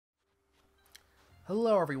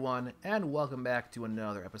Hello everyone, and welcome back to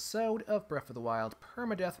another episode of Breath of the Wild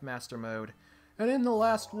PermaDeath Master Mode. And in the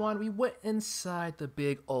last one, we went inside the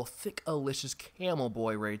big old thick delicious camel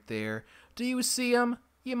boy right there. Do you see him?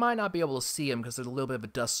 You might not be able to see him because there's a little bit of a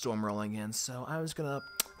dust storm rolling in, so I was gonna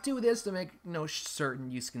do this to make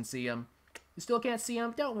certain you can see him. You still can't see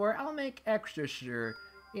him? Don't worry, I'll make extra sure.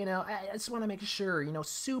 I just want to make sure,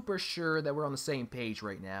 super sure that we're on the same page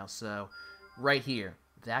right now. So, right here,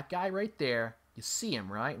 that guy right there. You see him,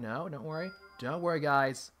 right? No, don't worry. Don't worry,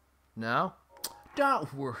 guys. No?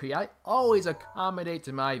 Don't worry. I always accommodate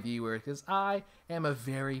to my viewers because I am a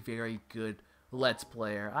very, very good Let's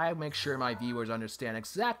Player. I make sure my viewers understand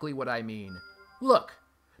exactly what I mean. Look.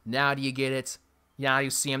 Now do you get it? Now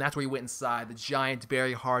you see him. That's where he went inside. The giant,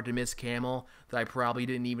 very hard to miss camel that I probably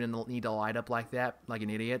didn't even need to light up like that, like an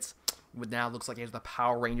idiot. But now it looks like he has the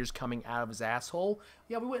Power Rangers coming out of his asshole.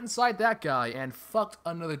 Yeah, we went inside that guy and fucked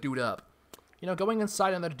another dude up. Going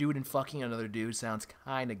inside another dude and fucking another dude sounds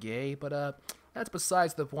kinda gay, but that's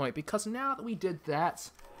besides the point, because now that we did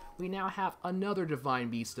that, we now have another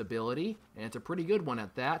Divine Beast ability, and it's a pretty good one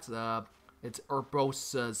at that. It's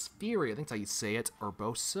Urbosa's Fury, I think that's how you say it.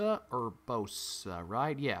 Urbosa,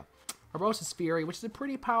 right? Yeah. Urbosa's Fury, which is a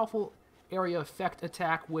pretty powerful area effect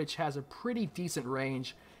attack, which has a pretty decent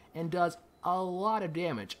range, and does a lot of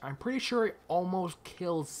damage. I'm pretty sure it almost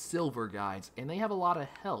kills silver guys, and they have a lot of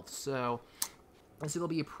health, so it'll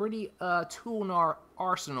be a pretty tool in our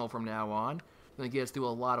arsenal from now on. Gonna get us through a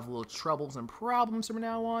lot of little troubles and problems from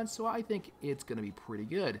now on, so I think it's gonna be pretty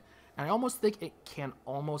good. And I almost think it can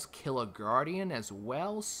almost kill a guardian as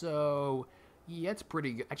well, so yeah, it's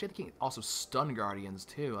pretty good. Actually, I think it can also stun guardians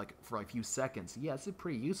too, like for a few seconds. Yeah, it's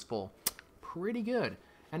pretty useful. Pretty good.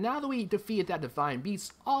 And now that we defeated that Divine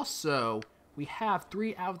Beast, also, we have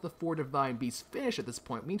 3 out of the 4 Divine Beasts finished at this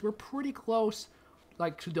point. It means we're pretty close,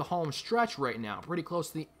 like, to the home stretch right now. Pretty close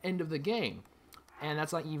to the end of the game. And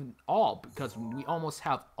that's not even all, because we almost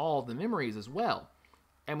have all the memories as well.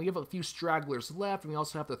 And we have a few stragglers left, and we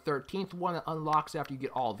also have the 13th one that unlocks after you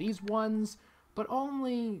get all these ones. But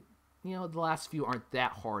only, the last few aren't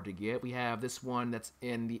that hard to get. We have this one that's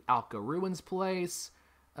in the Alka Ruins place.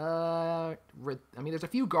 There's a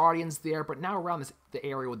few guardians there, but now around the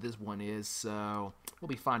area where this one is, so we'll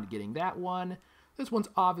be fine to getting that one. This one's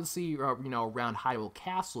obviously, around Hyrule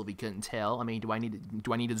Castle, if you couldn't tell. I mean, do I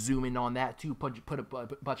need to zoom in on that too? Put a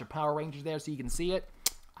bunch of Power Rangers there so you can see it?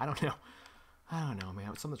 I don't know.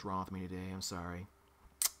 Man. Something's wrong with me today. I'm sorry.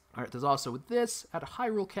 Alright, there's also this at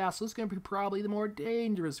Hyrule Castle. It's going to be probably the more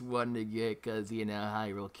dangerous one to get, because,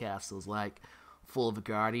 Hyrule Castle's like full of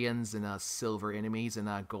guardians and silver enemies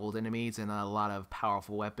and gold enemies and a lot of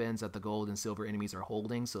powerful weapons that the gold and silver enemies are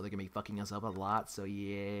holding, so they're gonna be fucking us up a lot. So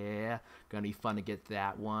yeah, gonna be fun to get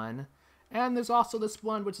that one. And there's also this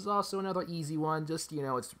one, which is also another easy one. Just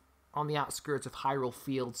it's on the outskirts of Hyrule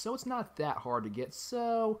Field, so it's not that hard to get.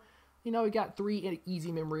 So we got 3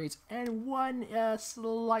 easy memories and 1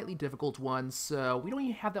 slightly difficult one. So we don't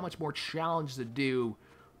even have that much more challenge to do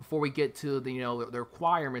before we get to the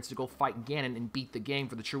requirements to go fight Ganon and beat the game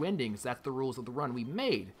for the true endings. That's the rules of the run we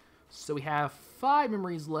made. So we have 5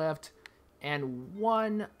 memories left and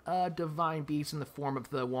 1 Divine Beast in the form of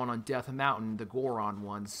the one on Death Mountain, the Goron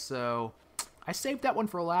one. So I saved that one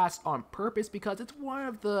for last on purpose because it's one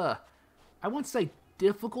of the, I won't say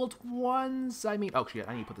difficult ones. I mean, oh shit,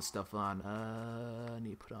 I need to put this stuff on. I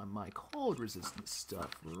need to put on my cold resistant stuff,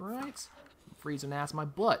 right? Freezing ass my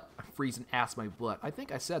butt. Freezing ass my butt. I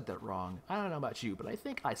think I said that wrong. I don't know about you, but I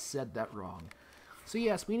think I said that wrong. So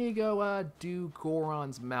yes, we need to go do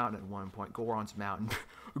Goron's Mountain at one point. Goron's Mountain.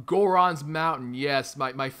 Goron's Mountain, yes,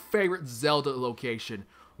 my favorite Zelda location.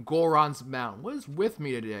 Goron's Mountain. What is with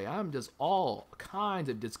me today? I'm just all kinds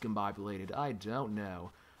of discombobulated. I don't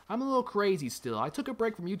know. I'm a little crazy still. I took a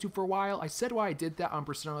break from YouTube for a while. I said why I did that on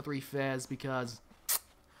Persona 3 Fez because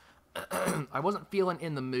I wasn't feeling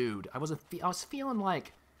in the mood. I was feeling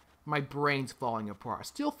like my brain's falling apart. I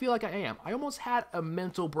still feel like I am. I almost had a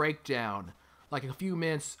mental breakdown like a few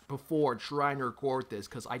minutes before trying to record this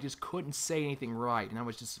because I just couldn't say anything right, and I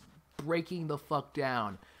was just breaking the fuck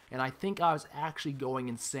down. And I think I was actually going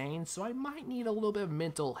insane, so I might need a little bit of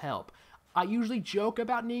mental help. I usually joke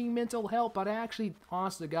about needing mental help, but I actually,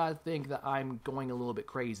 honest to God, think that I'm going a little bit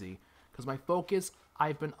crazy because my focus,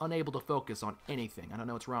 I've been unable to focus on anything. I don't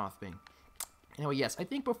know what's wrong with me. Anyway, yes, I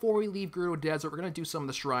think before we leave Gerudo Desert, we're going to do some of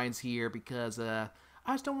the shrines here because I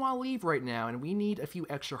just don't want to leave right now, and we need a few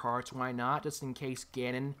extra hearts. Why not? Just in case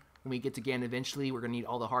Ganon, when we get to Ganon eventually, we're going to need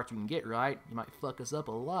all the hearts we can get, right? You might fuck us up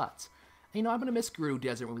a lot. And, I'm going to miss Gerudo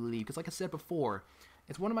Desert when we leave because, like I said before,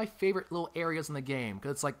 it's one of my favorite little areas in the game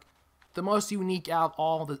because it's like the most unique out of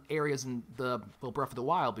all the areas in the Breath of the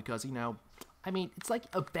Wild because, you know, I mean, it's like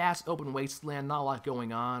a vast open wasteland, not a lot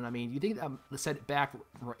going on. I mean, you think that set it back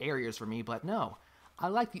for areas for me, but no. I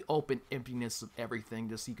like the open emptiness of everything,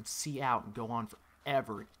 just so you could see out and go on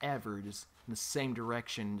forever and ever, just in the same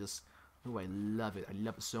direction. Just, oh, I love it. I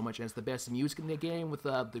love it so much. And it's the best music in the game with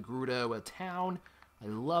the Gerudo town. I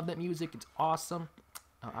love that music. It's awesome.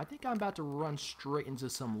 I think I'm about to run straight into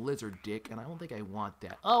some lizard dick, and I don't think I want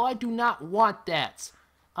that. Oh, I do not want that.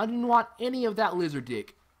 I didn't want any of that lizard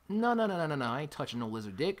dick. No, no, no, no, no, no. I ain't touching no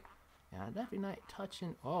lizard dick. Yeah, I'm definitely not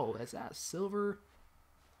touching... Oh, is that silver?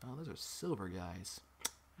 Oh, those are silver guys.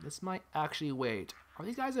 This might actually... Wait. Are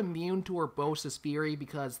these guys immune to Urbosa's Fury?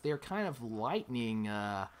 Because they're kind of lightning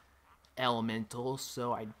elementals,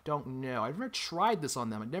 so I don't know. I've never tried this on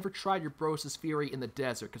them. I've never tried Urbosa's Fury in the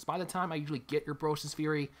desert, because by the time I usually get Urbosa's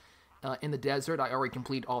Fury in the desert, I already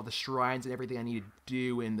complete all the shrines and everything I need to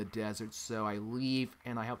do in the desert, so I leave,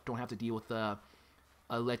 and I don't have to deal with the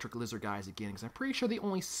electric lizard guys again, because I'm pretty sure they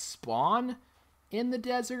only spawn in the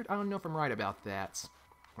desert. I don't know if I'm right about that.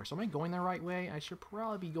 Or so am I going the right way? I should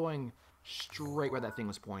probably be going straight where that thing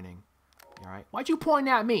was pointing. Alright. Why'd you point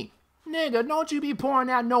at me? Nigga, don't you be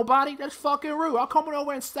pointing at nobody. That's fucking rude. I'll come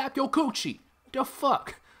over and slap your coochie. The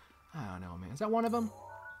fuck? I don't know, man. Is that one of them?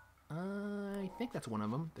 I think that's one of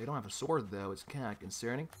them. They don't have a sword, though. It's kind of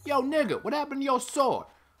concerning. Yo, nigga, what happened to your sword?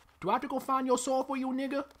 Do I have to go find your sword for you,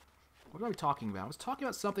 nigga? What are we talking about? I was talking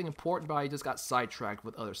about something important, but I just got sidetracked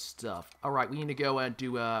with other stuff. Alright, we need to go and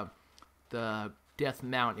do the Death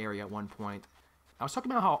Mount area at one point. I was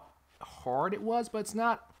talking about how hard it was, but it's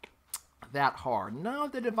not that hard. None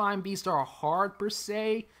of the Divine Beasts are hard, per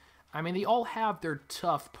se. I mean, they all have their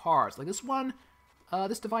tough parts. Like this one,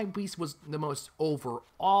 this Divine Beast was the most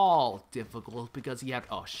overall difficult because he had...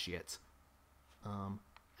 Oh, shit.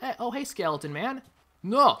 Hey, oh, hey, Skeleton Man.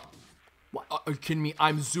 No! What, are you kidding me?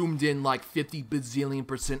 I'm zoomed in like 50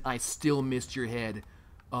 bazillion%. I still missed your head.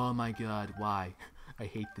 Oh my god, why? I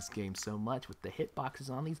hate this game so much with the hitboxes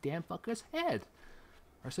on these damn fuckers' head.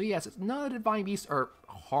 So yes, none of the Divine Beasts are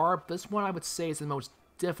hard. This one I would say is the most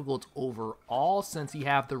difficult overall since you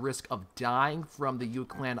have the risk of dying from the Yu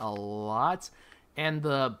Clan a lot. And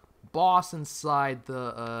the boss inside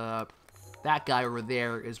the, that guy over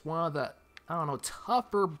there is one of the, I don't know,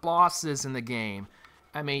 tougher bosses in the game.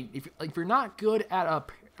 I mean, if you're not good at I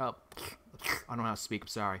don't know how to speak, I'm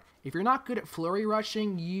sorry. If you're not good at flurry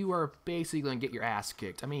rushing, you are basically going to get your ass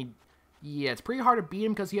kicked. I mean, yeah, it's pretty hard to beat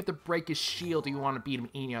him because you have to break his shield if you want to beat him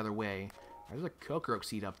any other way. There's a Kokoro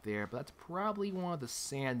seed up there, but that's probably one of the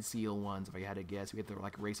sand seal ones, if I had to guess. We have to,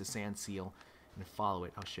 like, race a sand seal and follow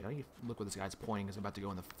it. Oh, shit, I need to look where this guy's pointing because I'm about to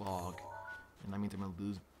go in the fog. And that means I'm going to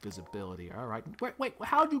lose visibility. Alright. Wait,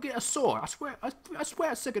 how'd you get a sword? I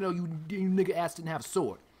swear a second ago you nigga ass didn't have a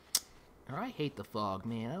sword. Alright, I hate the fog,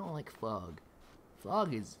 man. I don't like fog.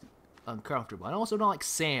 Fog is uncomfortable. I also don't like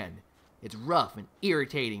sand. It's rough and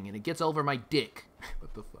irritating, and it gets over my dick.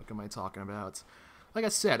 What the fuck am I talking about? Like I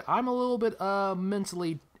said, I'm a little bit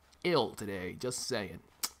mentally ill today, just saying.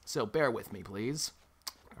 So bear with me, please.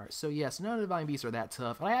 Alright, so yes, none of the Divine Beasts are that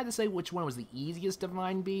tough. I had to say which one was the easiest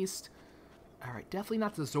Divine Beast. Alright, definitely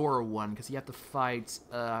not the Zora one, because you have to fight,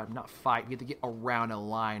 you have to get around a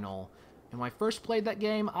Lionel. And when I first played that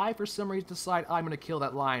game, I, for some reason, decided I'm going to kill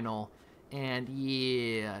that Lionel. And,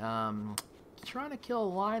 yeah, trying to kill a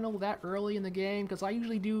Lionel that early in the game, because I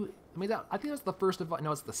usually do, I mean, I think that's the first,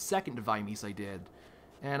 no, it's the second Divine Beast I did.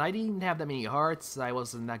 And I didn't have that many hearts, I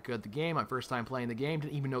wasn't that good at the game, my first time playing the game,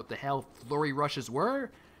 didn't even know what the hell flurry rushes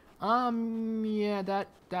were. Yeah,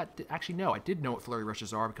 actually, no, I did know what flurry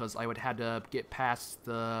rushes are, because I would have to get past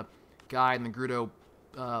the guy in the Gerudo,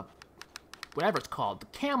 whatever it's called, the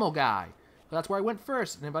camel guy. But that's where I went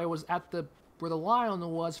first, and if I was at where the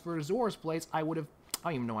Lionel was for Zora's place, I would have, I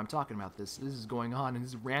don't even know why I'm talking about this. This is going on, and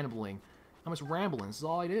this is rambling. I'm just rambling, this is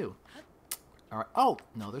all I do. Alright, oh,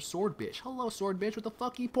 no, there's Sword Bitch. Hello, Sword Bitch, what the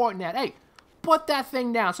fuck are you pointing at? Hey, put that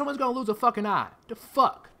thing down, someone's gonna lose a fucking eye. The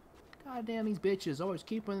fuck? God damn, these bitches always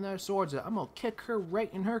keeping their swords out. I'm gonna kick her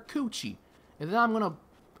right in her coochie. And then I'm gonna,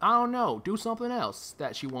 I don't know, do something else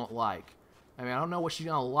that she won't like. I mean, I don't know what she's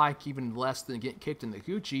gonna like even less than getting kicked in the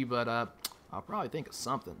coochie, but, I'll probably think of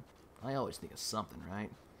something. I always think of something, right?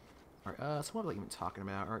 Alright, so what am I even talking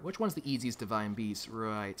about? Alright, which one's the easiest Divine Beast?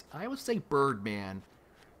 Right, I would say Birdman.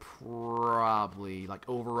 Probably, like,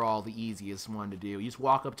 overall the easiest one to do. You just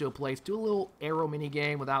walk up to a place, do a little arrow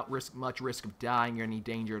minigame without much risk of dying or any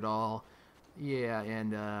danger at all. Yeah,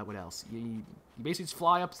 and, what else? You basically just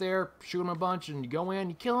fly up there, shoot them a bunch, and you go in,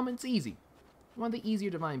 you kill them, and it's easy. One of the easier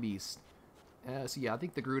Divine Beasts. So yeah, I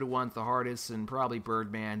think the Gerudo one's the hardest, and probably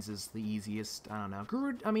Birdman's is the easiest. I don't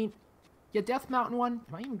know. I mean, Yeah, Death Mountain one.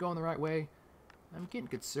 Am I even going the right way? I'm getting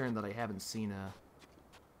concerned that I haven't seen a...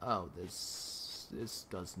 Oh, this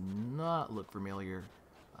does not look familiar.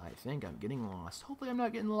 I think I'm getting lost. Hopefully I'm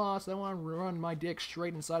not getting lost. I want to run my dick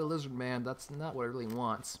straight inside a lizard man. That's not what I really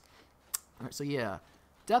want. Alright, so yeah.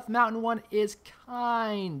 Death Mountain one is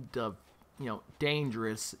kind of, you know,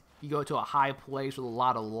 dangerous. You go to a high place with a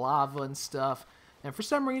lot of lava and stuff. And for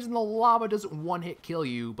some reason, the lava doesn't one-hit kill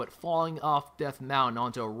you, but falling off Death Mountain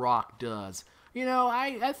onto a rock does. You know,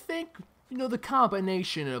 I think, you know, the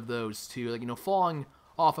combination of those two, like, you know, falling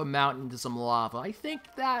off a mountain into some lava, I think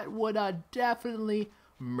that would definitely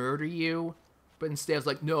murder you. But instead, it's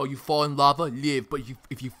like, no, you fall in lava, live. But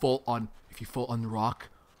if you fall on rock,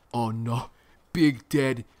 oh no, big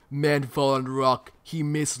dead man fall on rock. He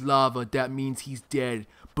missed lava. That means he's dead.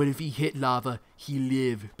 But if he hit lava, he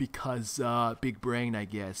live because big brain, I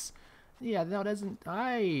guess. Yeah, no, doesn't.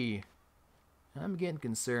 I'm getting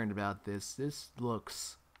concerned about this. This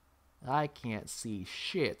looks. I can't see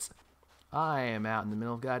shit. I am out in the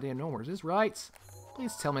middle of goddamn nowhere. Is this right?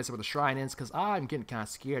 Please tell me that's where the shrine is, because I'm getting kind of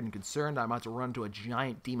scared and concerned. I'm about to run into a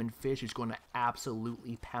giant demon fish who's going to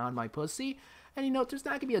absolutely pound my pussy. And you know, there's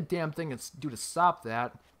not going to be a damn thing to do to stop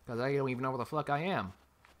that, because I don't even know where the fuck I am.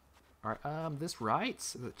 Alright, this right?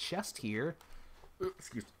 There's a chest here.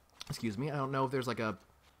 Excuse me, I don't know if there's like a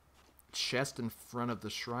chest in front of the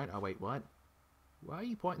shrine. Oh, wait, what? Why are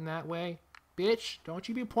you pointing that way? Bitch, don't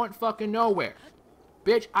you be pointing fucking nowhere.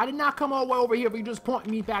 Bitch, I did not come all the way over here if you just pointing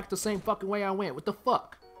me back the same fucking way I went. What the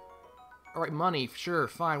fuck? Alright, money, sure,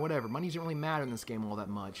 fine, whatever. Money doesn't really matter in this game all that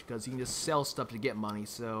much, because you can just sell stuff to get money,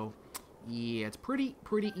 so... Yeah, it's pretty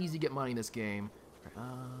easy to get money in this game.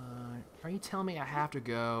 Are you telling me I have to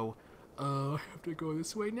go... I have to go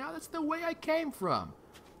this way now? That's the way I came from.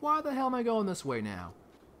 Why the hell am I going this way now?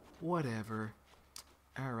 Whatever.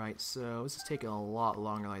 Alright, so this is taking a lot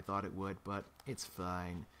longer than I thought it would, but it's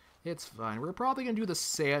fine. It's fine. We're probably going to do the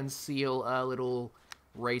sand seal little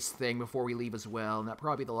race thing before we leave as well, and that'll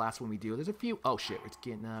probably be the last one we do. There's a few... Oh shit, it's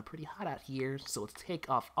getting pretty hot out here, so let's take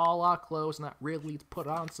off all our clothes, not really put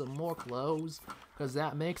on some more clothes, because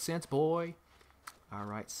that makes sense, boy.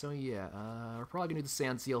 Alright, so yeah, we're probably going to do the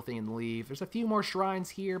sand seal thing and leave. There's a few more shrines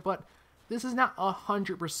here, but this is not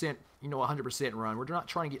 100%, you know, 100% run. We're not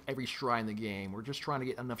trying to get every shrine in the game. We're just trying to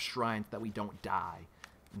get enough shrines that we don't die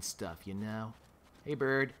and stuff, you know? Hey,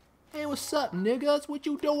 bird. Hey, what's up, niggas? What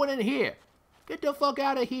you doing in here? Get the fuck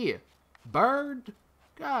out of here. Bird?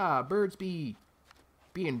 God, birds be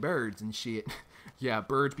being birds and shit. Yeah,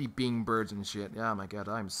 birds be being birds and shit. Oh my god,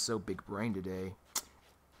 I'm so big brain today.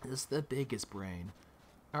 This is the biggest brain.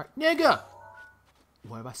 Alright, nigga!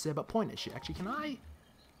 What have I said about pointing at shit? Actually, can I...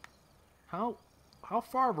 How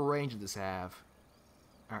far of a range does this have?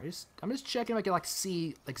 Alright, I'm just checking if I can, like,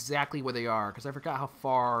 see exactly where they are, because I forgot how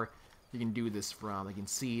far you can do this from. I can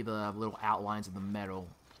see the little outlines of the metal.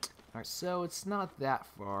 Alright, so it's not that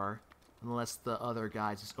far. Unless the other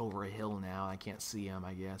guy's just over a hill now. I can't see him,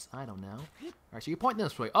 I guess. I don't know. Alright, so you're pointing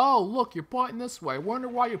this way. Oh, look, you're pointing this way. I wonder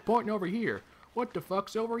why you're pointing over here. What the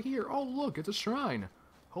fuck's over here? Oh, look, it's a shrine.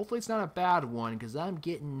 Hopefully it's not a bad one, because I'm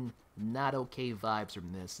getting not okay vibes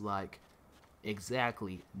from this. Like,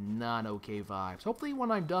 exactly not okay vibes. Hopefully when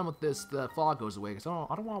I'm done with this, the fog goes away, because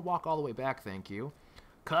I don't want to walk all the way back, thank you.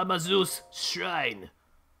 Kamazus Shrine.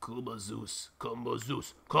 Kamazus,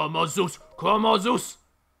 Kamazus, Kamazus, Kamazus.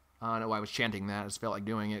 I don't know why I was chanting that. I just felt like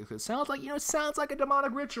doing it. It sounds like, you know, it sounds like a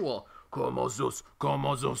demonic ritual. Kamazus,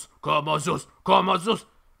 Kamazus, Kamazus, Kamazus.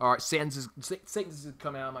 Alright, Satan's is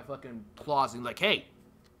coming out of my fucking claws and like, hey,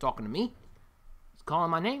 talking to me? He's calling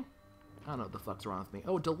my name? I don't know what the fuck's wrong with me.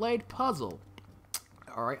 Oh, delayed puzzle.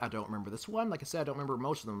 Alright, I don't remember this one. Like I said, I don't remember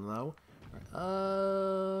most of them, though.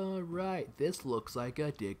 Right. This looks like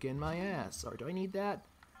a dick in my ass. Or do I need that?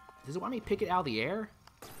 Does it want me to pick it out of the air?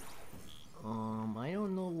 I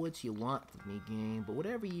don't know what you want from me, game, but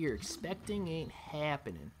whatever you're expecting ain't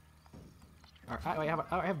happening. Alright, I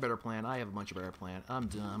have a better plan. I have a bunch of better plan. I'm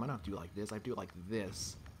dumb. I don't do it like this. I do it like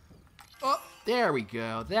this. Oh, there we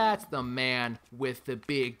go. That's the man with the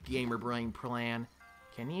big gamer brain plan.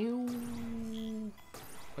 Can you...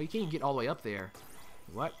 Oh, you can't even get all the way up there.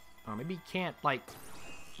 What? Oh, maybe you can't, like...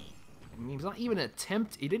 I mean, it's not even an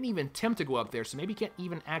attempt. He didn't even attempt to go up there, so maybe you can't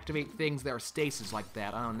even activate things that are stasis like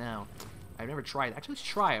that. I don't know. I've never tried it. Actually, let's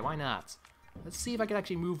try it. Why not? Let's see if I can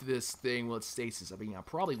actually move this thing while it's stasis. I mean, I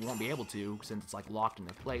probably won't be able to, since it's, like, locked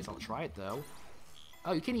into place. I'll try it, though.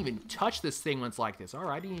 Oh, you can't even touch this thing when it's like this.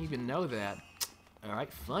 Alright, I didn't even know that.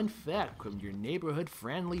 Alright, fun fact from your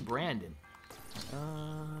neighborhood-friendly Brandon.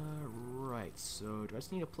 Right, so do I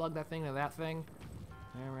just need to plug that thing to that thing?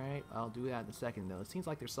 Alright, I'll do that in a second, though. It seems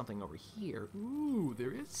like there's something over here. Ooh,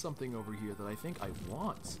 there is something over here that I think I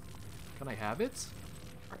want. Can I have it?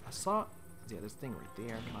 Alright, I saw... Yeah, there's a thing right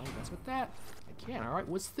there. Can I mess with that? I can. Alright,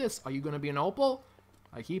 what's this? Are you going to be an opal?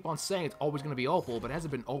 I keep on saying it's always going to be opal, but it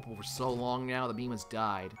hasn't been opal for so long now, the beam has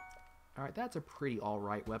died. Alright, that's a pretty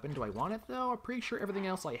alright weapon. Do I want it, though? I'm pretty sure everything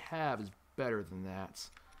else I have is better than that.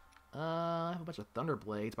 I have a bunch of thunder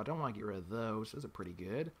blades, but I don't want to get rid of those. Those are pretty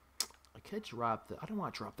good. I could drop the... I don't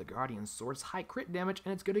want to drop the Guardian Sword. It's high crit damage,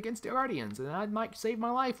 and it's good against the Guardians, and that might save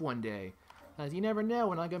my life one day. As you never know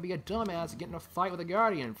when I'm going to be a dumbass and get in a fight with a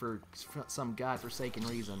Guardian for some godforsaken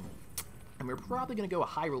reason. And we're probably going to go to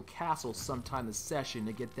Hyrule Castle sometime this session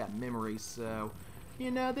to get that memory, so...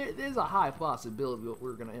 You know, there's a high possibility that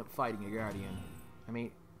we're going to end up fighting a Guardian. I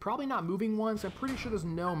mean, probably not moving ones. I'm pretty sure there's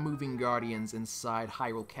no moving Guardians inside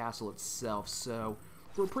Hyrule Castle itself, so...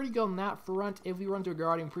 We're pretty good on that front. If we run into a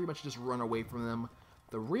Guardian, pretty much just run away from them.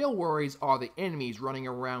 The real worries are the enemies running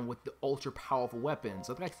around with the ultra-powerful weapons.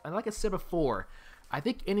 Like I said before, I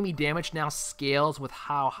think enemy damage now scales with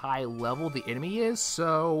how high level the enemy is,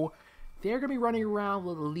 so they're going to be running around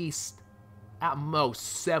with at least, at most,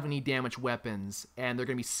 70 damage weapons, and they're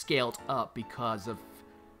going to be scaled up because of,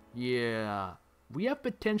 yeah... We have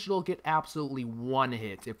potential to get absolutely one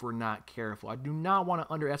hit if we're not careful. I do not want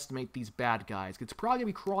to underestimate these bad guys. It's probably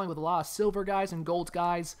going to be crawling with a lot of silver guys and gold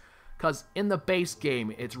guys, because in the base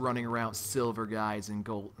game, it's running around silver guys and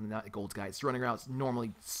not gold guys. It's running around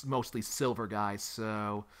normally mostly silver guys,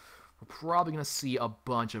 so we're probably going to see a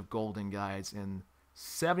bunch of golden guys. And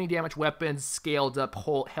 70 damage weapons scaled up,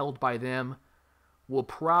 held by them, will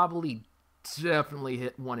probably definitely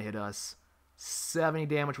hit us. 70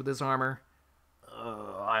 damage with this armor.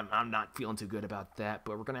 I'm not feeling too good about that,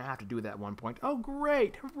 but we're going to have to do that at one point. Oh,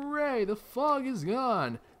 great! Hooray! The fog is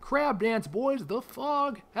gone! Crab dance, boys! The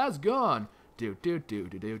fog has gone!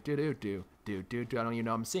 Do-do-do-do-do-do-do. Do-do-do. I don't even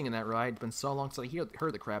know I'm singing that right. It's been so long since I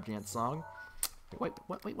heard the crab dance song. Wait,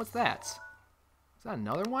 what's that? Is that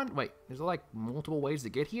another one? Wait, there's like multiple ways to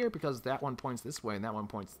get here? Because that one points this way and that one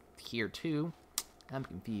points here too. I'm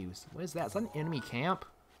confused. What is that? Is that an enemy camp?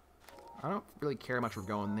 I don't really care much for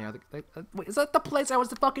going there. Wait, is that the place I was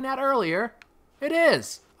fucking at earlier? It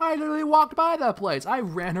is! I literally walked by that place. I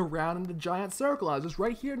ran around in the giant circle. I was just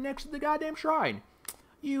right here next to the goddamn shrine.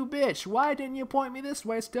 You bitch, why didn't you point me this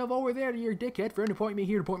way instead of over there to your dickhead for him to point me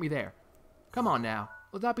here to point me there? Come on now.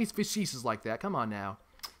 Let's not be facetious like that. Come on now.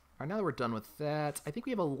 Alright, now that we're done with that, I think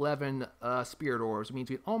we have 11 spirit orbs. It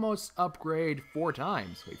means we almost upgrade 4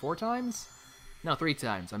 times. Wait, 4 times? No, 3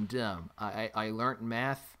 times. I'm dumb. I learned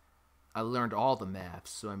math. I learned all the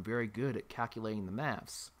maths, so I'm very good at calculating the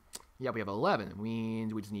maths. Yeah, we have 11. It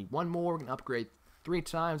means we just need 1 more. We can upgrade 3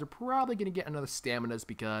 times. We're probably going to get another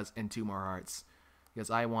staminas and 2 more hearts. Because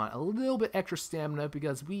I want a little bit extra stamina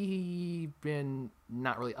because we've been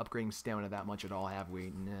not really upgrading stamina that much at all, have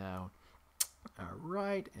we? No.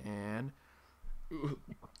 Alright, and...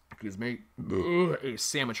 Excuse me. I ate a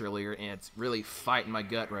sandwich earlier, and it's really fighting my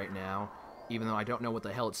gut right now. Even though I don't know what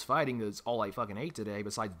the hell it's fighting, because all I fucking ate today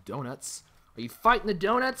besides donuts. Are you fighting the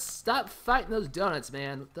donuts? Stop fighting those donuts,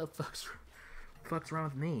 man. What the fuck's wrong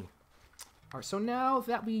with me? Alright, so now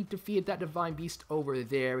that we defeated that divine beast over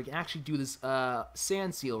there, we can actually do this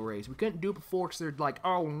sand seal race. We couldn't do it before because they're like,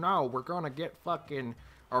 oh no, we're gonna get fucking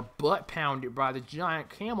our butt pounded by the giant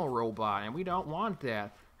camel robot, and we don't want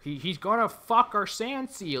that. He's gonna fuck our sand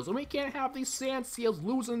seals, and we can't have these sand seals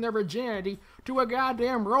losing their virginity to a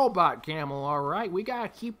goddamn robot camel, alright? We gotta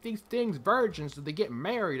keep these things virgins so they get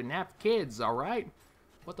married and have kids, alright?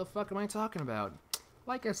 What the fuck am I talking about?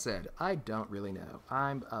 Like I said, I don't really know.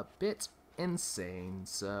 I'm a bit insane,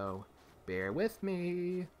 so bear with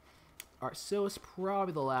me. Alright, so it's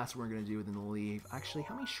probably the last one we're gonna do and then leave. Actually,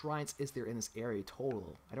 how many shrines is there in this area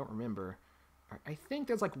total? I don't remember. I think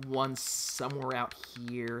there's like one somewhere out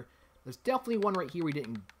here. There's definitely one right here we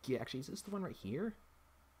didn't get. Actually, is this the one right here?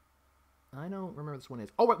 I don't remember this one is.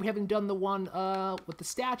 Oh, right, we haven't done the one with the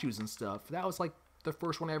statues and stuff. That was like the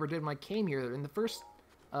first one I ever did when I came here in the first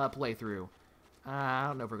playthrough. I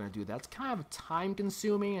don't know if we're going to do that. It's kind of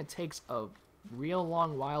time-consuming. It takes a real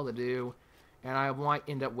long while to do. And I might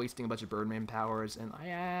end up wasting a bunch of Birdman powers. And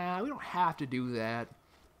we don't have to do that.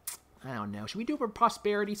 I don't know. Should we do it for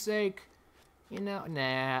prosperity's sake? You know,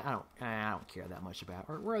 nah, I don't care that much about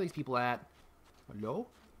it. Where are these people at? Hello?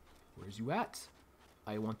 Where's you at?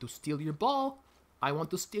 I want to steal your ball. I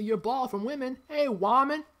want to steal your ball from women. Hey,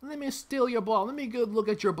 woman, let me steal your ball. Let me go look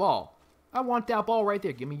at your ball. I want that ball right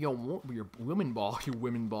there. Give me your women ball. Your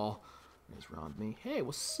women ball. What's wrong with me? Hey,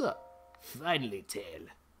 what's up? Finally, Tail.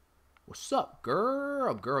 What's up,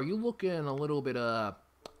 girl? Girl, you looking a little bit,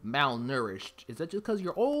 Malnourished. Is that just because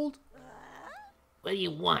you're old? What do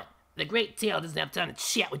you want? The Great Tail doesn't have time to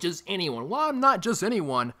chat with Just anyone. Well, I'm not just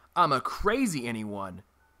anyone. I'm a crazy anyone.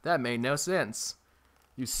 That made no sense.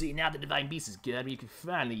 You see, now the Divine Beast is good, you can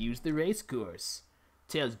finally use the race course.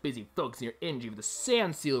 Tail's busy focusing her energy for the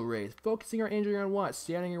Sand Seal race. Focusing her energy on what?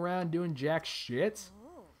 Standing around doing jack shit?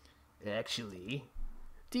 Actually,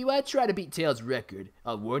 do you want to try to beat Tail's record?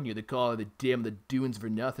 I'll warn you, they call it the Dam of the Dunes for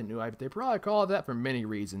nothing. They probably call it that for many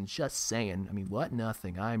reasons. Just saying. I mean, what?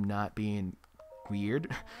 Nothing. I'm not being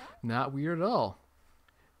weird. Not weird at all.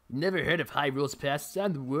 Never heard of Hyrule's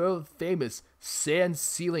pastime, the world famous sand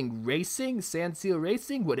sealing racing? Sand seal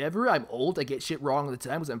racing? Whatever, I'm old, I get shit wrong all the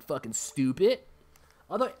time because I'm fucking stupid.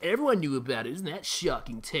 Although everyone knew about it, isn't that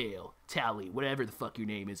shocking, Tail? Tally, whatever the fuck your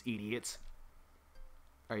name is, idiots.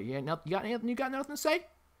 Alright, you got nothing to say?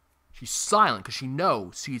 She's silent because she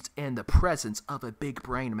knows she's in the presence of a big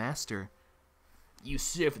brain master. You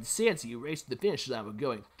surf the sand seal race to the finish line, we're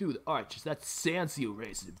going through the arches. That's sand seal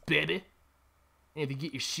racing, baby. And if you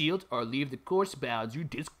get your shield or leave the course bounds, you're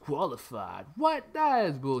disqualified. What? That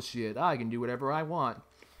is bullshit. I can do whatever I want.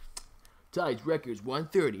 Ty's record is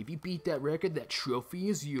 130. If you beat that record, that trophy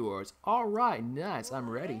is yours. Alright, nice. I'm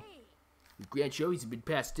ready. The grand trophies have been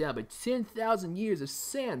passed down by 10,000 years of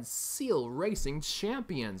sand seal racing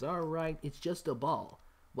champions. Alright, it's just a ball.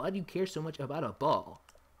 Why do you care so much about a ball?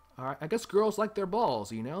 Alright, I guess girls like their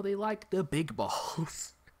balls, you know? They like the big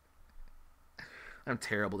balls. I'm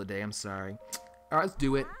terrible today, I'm sorry. Alright, let's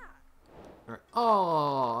do it. Alright.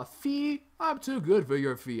 Aw, fee? I'm too good for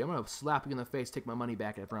your fee. I'm gonna slap you in the face, take my money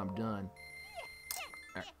back after I'm done.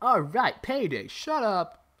 Alright, payday. Shut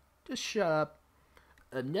up. Just shut up.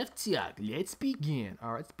 Enough talk, let's begin.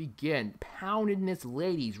 Alright, let's begin. Pounding this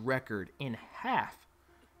lady's record in half.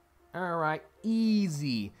 Alright,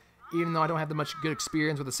 easy. Even though I don't have that much good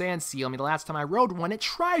experience with the sand seal, I mean, the last time I rode one, it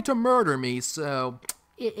tried to murder me, so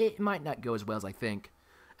it might not go as well as I think.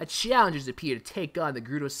 A challengers appear to take on the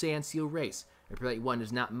Gerudo Sand Seal race. I pray one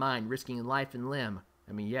does not mind risking life and limb.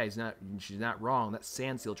 I mean, yeah, she's not wrong. That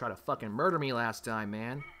sand seal tried to fucking murder me last time,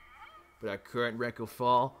 man. But our current record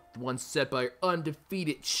fall, the one set by our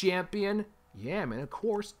undefeated champion. Yeah, man, of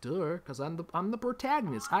course, duh, because I'm the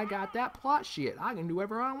protagonist. I got that plot shit. I can do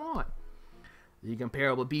whatever I want. The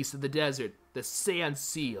incomparable beast of the desert, the Sand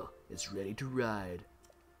Seal, is ready to ride.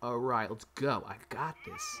 Alright, let's go. I got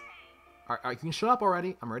this. Alright, can you shut up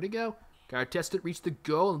already? I'm ready to go. Gotta test it, reach the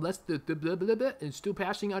goal, unless it's still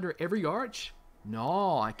passing under every arch?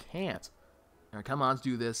 No, I can't. Alright, come on, let's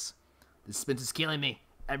do this. The suspense is killing me.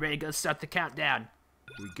 I'm ready to go start the countdown.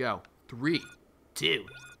 Here we go. 3, 2,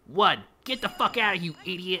 1. Get the fuck out of you,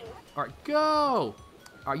 idiot. Alright, go!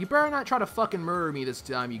 Alright, you better not try to fucking murder me this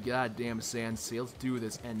time, you goddamn sand seal. Let's do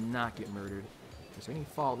this and not get murdered. So I need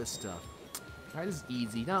to follow this stuff. Alright, this is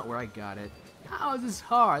easy. Not where I got it. How is this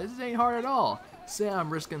hard? This ain't hard at all. Say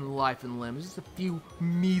I'm risking life and limb. There's just a few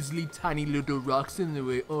measly tiny little rocks in the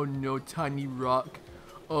way. Oh no, tiny rock.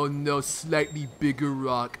 Oh no, slightly bigger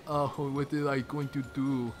rock. Oh, what am I going to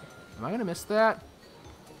do? Am I gonna miss that?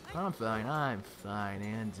 I'm fine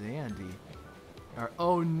and dandy.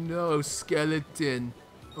 Oh no, skeleton.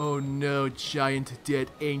 Oh no, giant dead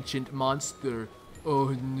ancient monster. Oh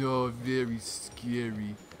no, very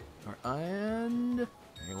scary. And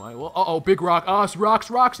anyway, well, uh-oh, big rock. Oh, it's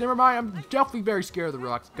rocks. Never mind. I'm definitely very scared of the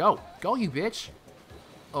rocks. Go, you bitch.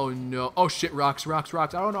 Oh no. Oh shit, rocks. I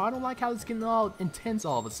don't know. I don't like how it's getting all intense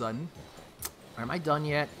all of a sudden. Am I done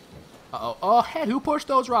yet? Uh-oh. Oh, hey, who pushed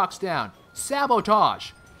those rocks down?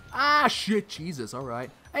 Sabotage. Ah, shit, Jesus. All right.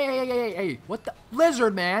 Hey. What the?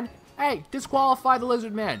 Lizard man. Hey, disqualify the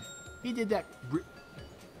lizard man. He did that.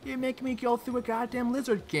 You make me go through a goddamn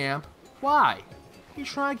lizard camp. Why? He's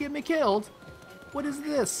trying to get me killed. What is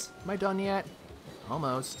this? Am I done yet?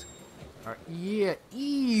 Almost. Alright, yeah,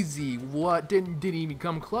 easy. What? Didn't even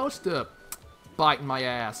come close to biting my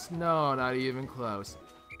ass. No, not even close.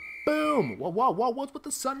 Boom! Whoa, what's with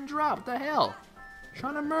the sudden drop? What the hell?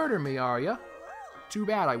 Trying to murder me, are ya? Too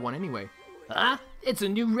bad I won anyway. Huh? It's a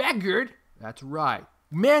new record. That's right.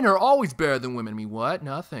 Men are always better than women. I mean, what?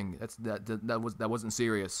 Nothing. That wasn't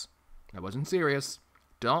serious. That wasn't serious.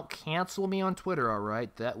 Don't cancel me on Twitter,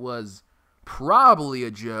 alright? That was probably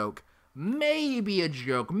a joke. Maybe a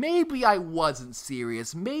joke. Maybe I wasn't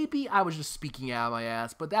serious. Maybe I was just speaking out of my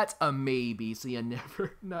ass, but that's a maybe, so you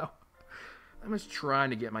never know. I'm just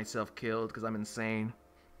trying to get myself killed because I'm insane.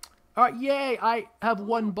 Alright, yay! I have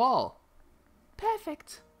one ball.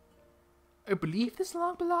 Perfect. I believe this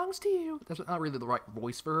song belongs to you. That's not really the right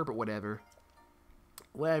voice for her, but whatever.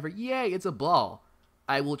 Whatever. Yay, it's a ball.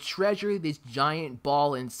 I will treasure this giant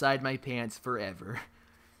ball inside my pants forever.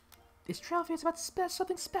 This trophy is about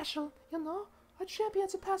something special, you know? Our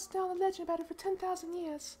champions have passed down the legend about it for 10,000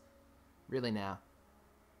 years. Really now?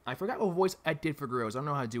 I forgot what voice I did for Grows. I don't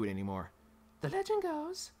know how to do it anymore. The legend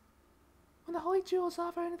goes, when the holy jewels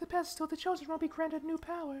offer into the pedestal, the chosen will be granted new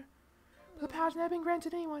power. But the power's never been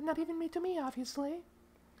granted to anyone, not even to me, obviously.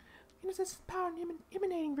 You know, this power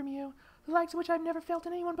emanating from you, the likes of which I've never felt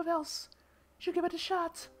in anyone but else. You should give it a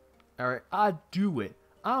shot. Alright, I do it.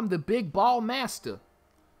 I'm the big ball master.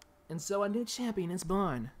 And so a new champion is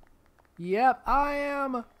born. Yep, I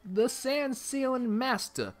am the sand sealing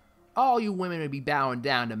master. All you women would be bowing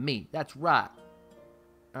down to me. That's right.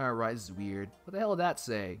 Alright, this is weird. What the hell did that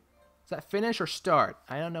say? Is that finish or start?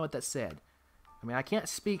 I don't know what that said. I mean, I can't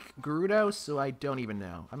speak Gerudo, so I don't even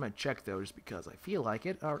know. I'm gonna check though, just because I feel like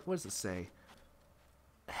it. Or what does it say?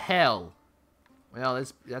 Hell. Well,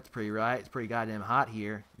 that's pretty right. It's pretty goddamn hot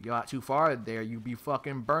here. You go out too far there, you'd be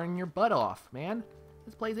fucking burning your butt off, man.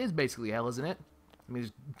 This place is basically hell, isn't it? I mean,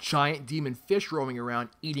 there's giant demon fish roaming around,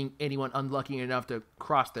 eating anyone unlucky enough to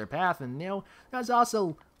cross their path. And, you know, there's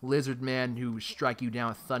also lizard men who strike you down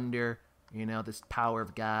with thunder. You know, this power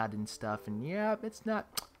of God and stuff. And, yeah, it's not...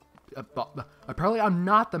 apparently, I'm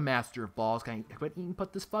not the master of balls. Can I even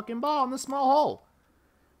put this fucking ball in the small hole?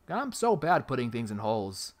 I'm so bad at putting things in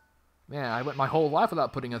holes. Man, I went my whole life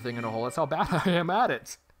without putting a thing in a hole. That's how bad I am at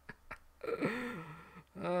it.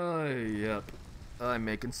 Oh, yep. I'm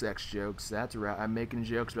making sex jokes. That's right. I'm making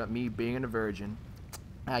jokes about me being a virgin.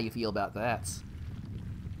 How you feel about that?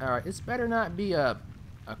 Alright, this better not be a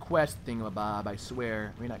quest thingamabob, I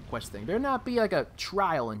swear. I mean, not quest thing. Better not be like a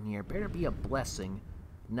trial in here. Better be a blessing,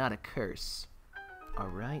 not a curse.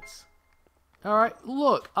 Alright. Alright,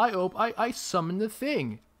 look. I hope I summoned the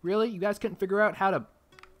thing. Really? You guys couldn't figure out how to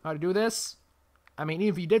do this? I mean,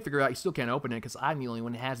 even if you did figure it out, you still can't open it because I'm the only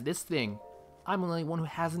one who has this thing. I'm the only one who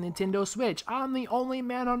has a Nintendo Switch. I'm the only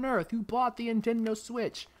man on Earth who bought the Nintendo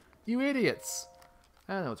Switch. You idiots.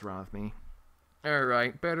 I don't know what's wrong with me.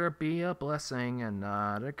 Alright, better be a blessing and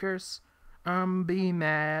not a curse. Be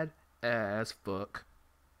mad as fuck.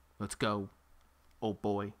 Let's go. Oh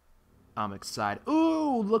boy. I'm excited.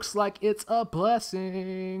 Ooh, looks like it's a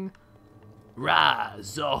blessing.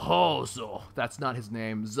 Razohozo. That's not his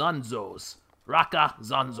name. Zunzo's. Raka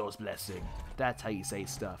Zunzo's blessing. That's how you say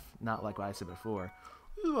stuff. Not like what I said before.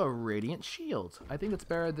 Ooh, a radiant shield. I think it's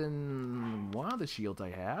better than one of the shields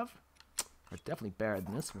I have. Or definitely better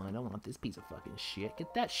than this one. I don't want this piece of fucking shit.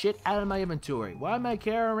 Get that shit out of my inventory. Why am I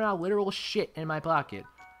carrying around literal shit in my pocket?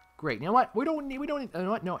 Great. You know what? We don't need, you know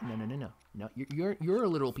what? No. No, you're a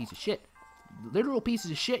literal piece of shit. Literal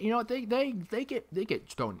pieces of shit. You know what? They get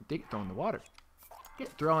thrown in the water. Get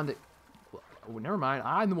thrown the... Oh, never mind.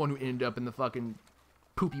 I'm the one who ended up in the fucking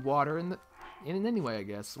poopy water in it anyway, I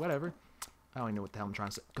guess. Whatever. I don't even know what the hell I'm trying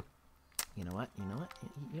to say. You know what? You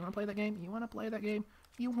want to play that game? You want to play that game?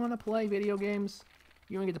 You want to play video games?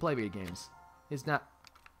 You don't get to play video games. It's not...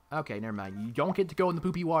 Okay, never mind. You don't get to go in the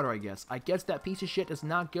poopy water, I guess. I guess that piece of shit does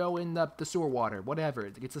not go in the sewer water. Whatever.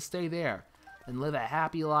 It gets to stay there and live a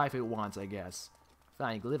happy life it wants, I guess.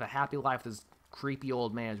 Fine, live a happy life with this creepy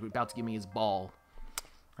old man who's about to give me his ball.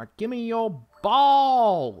 Alright, give me your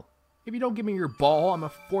ball! If you don't give me your ball, I'm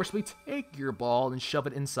gonna forcibly take your ball and shove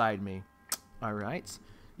it inside me. Alright.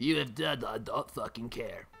 You have done, I don't fucking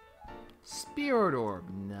care. Spirit Orb,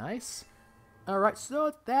 nice. Alright,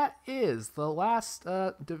 so that is the last,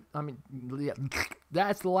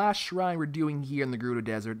 that's the last shrine we're doing here in the Gerudo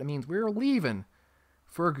Desert. That means we're leaving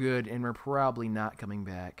for good, and we're probably not coming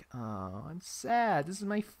back. Oh, I'm sad. This is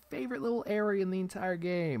my favorite little area in the entire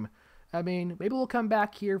game. I mean, maybe we'll come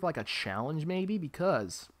back here for like a challenge, maybe,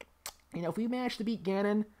 because, you know, if we manage to beat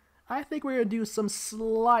Ganon, I think we're going to do some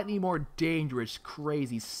slightly more dangerous,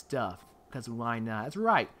 crazy stuff. Because why not? That's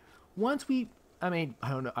right. Once we, I mean, I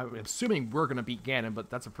don't know, I'm assuming we're going to beat Ganon, but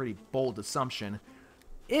that's a pretty bold assumption.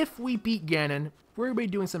 If we beat Ganon, we're going to be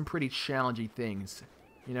doing some pretty challenging things.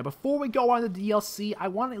 You know, before we go on to the DLC, I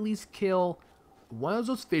want to at least kill one of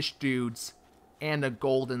those fish dudes and a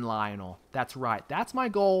golden Lionel. That's right. That's my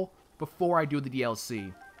goal before I do the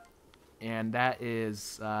DLC. And that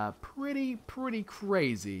is pretty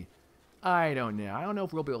crazy. I don't know. I don't know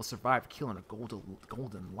if we'll be able to survive killing a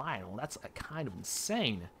golden Lionel. That's kind of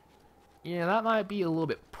insane. Yeah, that might be a little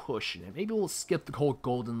bit pushing it. Maybe we'll skip the whole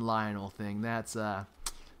golden Lionel thing. That's,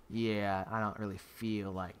 yeah, I don't really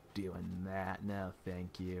feel like doing that. No,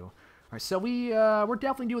 thank you. Alright, so we're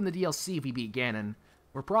definitely doing the DLC if we beat Ganon.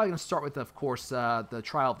 We're probably going to start with, of course, the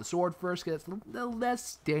Trial of the Sword first, because it's the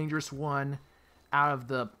less dangerous one out of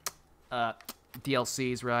the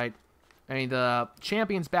DLCs, right? I mean, the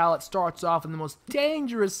Champions Ballot starts off in the most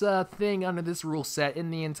dangerous thing under this rule set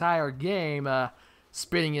in the entire game.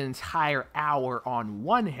 spending an entire hour on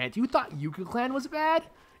one hit. You thought Yuka Clan was bad?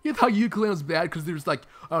 You thought Yuka Clan was bad because there's like,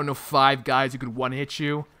 I don't know, 5 guys who could one-hit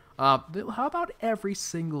you? How about every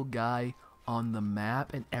single guy on the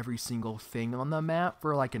map and every single thing on the map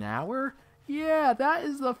for like an hour? Yeah, that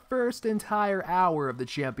is the first entire hour of the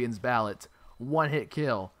Champion's Ballot. One-hit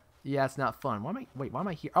kill. Yeah, it's not fun. Why am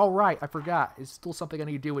I here? Oh, right, I forgot. It's still something I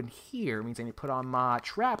need to do in here. It means I need to put on my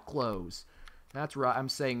trap clothes. That's right, I'm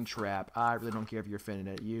saying trap. I really don't care if you're offended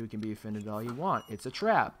at it. You can be offended all you want. It's a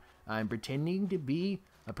trap. I'm pretending to be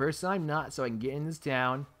a person I'm not so I can get in this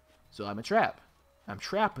town. So I'm a trap. I'm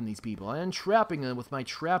trapping these people. I'm trapping them with my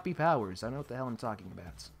trappy powers. I don't know what the hell I'm talking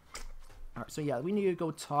about. Alright, so yeah, we need to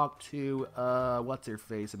go talk to,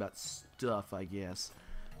 what's-her-face about stuff, I guess.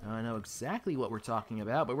 I know exactly what we're talking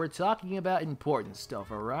about, but we're talking about important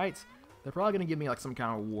stuff, alright? They're probably going to give me like some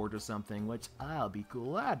kind of award or something, which I'll be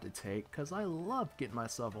glad to take, because I love getting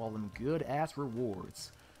myself all them good-ass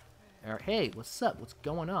rewards. Alright, hey, what's up? What's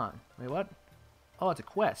going on? Wait, what? Oh, it's a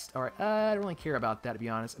quest. Alright, I don't really care about that, to be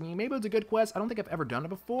honest. I mean, maybe it's a good quest. I don't think I've ever done it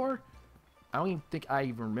before. I don't even think I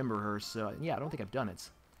even remember her, so yeah, I don't think I've done it.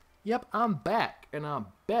 Yep, I'm back, and I'm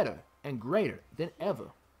better and greater than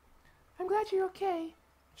ever. I'm glad you're okay.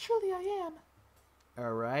 Surely I am.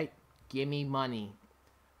 Alright, gimme money.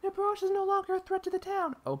 Naboros is no longer a threat to the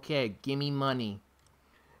town. Okay, gimme money.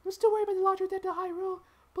 I'm still worried about the larger debt to Hyrule,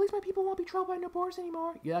 but at least my people won't be troubled by Naboros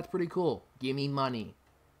anymore. Yeah, that's pretty cool. Gimme money.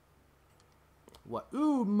 What?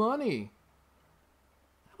 Ooh, money.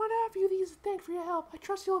 I want to offer you these to thank for your help. I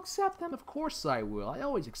trust you'll accept them. Of course I will. I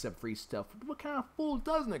always accept free stuff. What kind of fool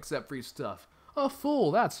doesn't accept free stuff? A fool,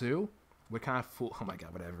 that's who. What kind of fool? Oh my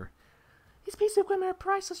god, whatever. These pieces of equipment are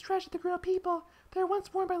priceless treasure to the grown people. They were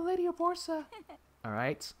once worn by Lady Oborsa.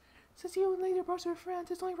 Alright. Since you and Lady Oborsa are friends,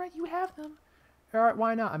 it's only right you have them. Alright,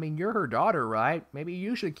 why not? I mean, you're her daughter, right? Maybe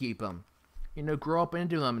you should keep them. You know, grow up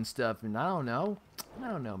into them and stuff, and I don't know. I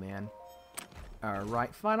don't know, man.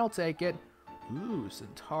 Alright, fine, I'll take it. Ooh,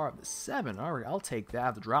 Centaur of the 7. Alright, I'll take that. I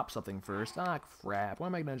have to drop something first. Ah, crap. What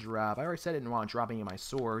am I going to drop? I already said I didn't want to drop any of my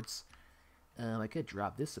swords. I could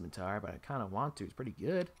drop this Scimitar, but I kind of want to. It's pretty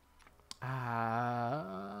good.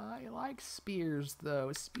 I like spears,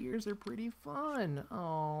 though. Spears are pretty fun.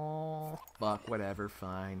 Oh, fuck, whatever,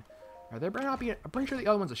 fine. There better not be... I'm pretty sure the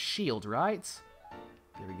other one's a shield, right?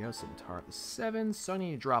 There we go, Centaur of the 7. So I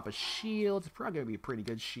need to drop a shield. It's probably going to be a pretty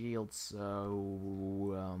good shield,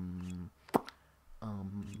 so... I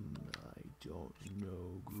don't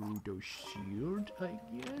know. Gerudo shield, I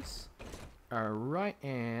guess? Alright,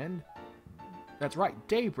 and... That's right,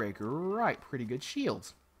 Daybreaker, right, pretty good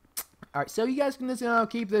shields. Alright, so you guys can just,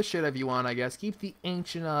 keep this shit if you want, I guess. Keep the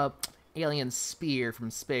ancient, alien spear from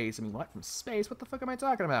space. I mean, what? From space? What the fuck am I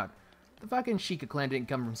talking about? The fucking Sheikah clan didn't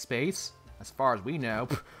come from space, as far as we know.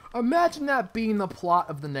 Imagine that being the plot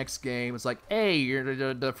of the next game. It's like, hey,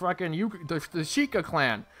 you're the fucking, the Sheikah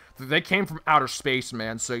clan. They came from outer space,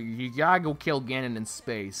 man, so you gotta go kill Ganon in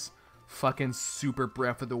space. Fucking super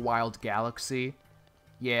Breath of the Wild galaxy.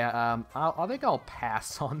 Yeah, I think I'll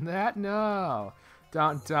pass on that. No.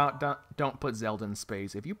 Don't put Zelda in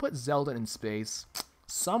space. If you put Zelda in space,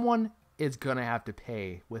 someone is gonna have to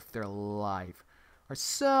pay with their life. Or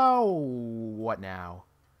so, what now?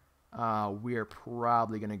 We're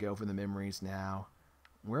probably gonna go for the memories now.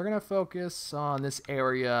 We're gonna focus on this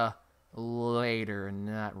area later,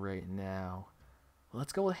 not right now.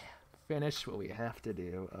 Let's go finish what we have to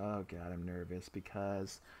do. Oh god, I'm nervous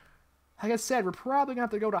because, like I said, we're probably gonna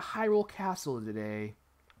have to go to Hyrule Castle today.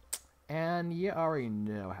 And you already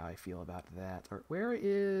know how I feel about that. Or where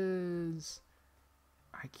is...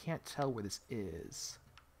 I can't tell where this is.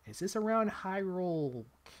 Is this around Hyrule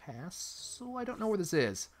Castle? I don't know where this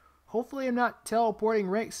is. Hopefully I'm not teleporting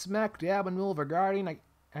right smack dab in the middle of a garden.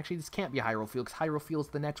 Actually, this can't be Hyrule Field, because Hyrule Field's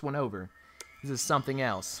the next one over. This is something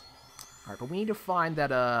else. Alright, but we need to find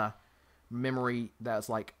that, memory that's,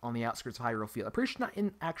 like, on the outskirts of Hyrule Field. I'm pretty sure it's not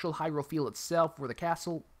in actual Hyrule Field itself, where the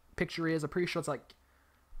castle picture is. I'm pretty sure it's, like,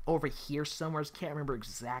 over here somewhere. I just can't remember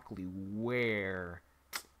exactly where.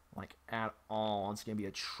 Like, at all. It's gonna be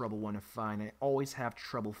a trouble one to find. I always have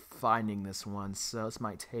trouble finding this one, so this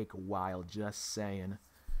might take a while, just saying.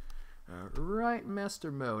 Alright,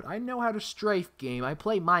 Master Mode. I know how to strafe game. I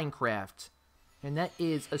play Minecraft. And that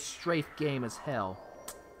is a strafe game as hell.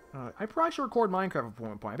 I probably should record Minecraft at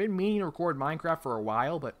one point. I've been meaning to record Minecraft for a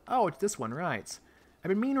while, but... Oh, it's this one, right. I've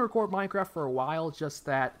been meaning to record Minecraft for a while, just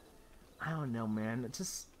that... I don't know, man. It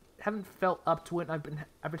just... haven't felt up to it. I've been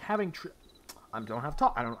having... I don't know how to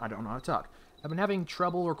talk. I've been having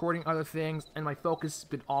trouble recording other things, and my focus has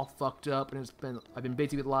been all fucked up, and I've been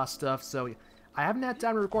busy with a lot of stuff, so... I haven't had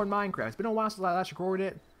time to record Minecraft. It's been a while since I last recorded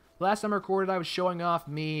it. Last time I recorded, I was showing off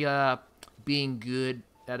me being good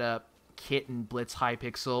at a Kit and Blitz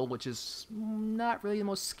Hypixel, which is not really the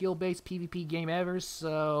most skill-based PvP game ever,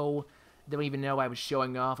 so don't even know I was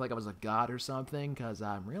showing off like I was a god or something, because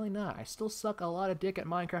I'm really not. I still suck a lot of dick at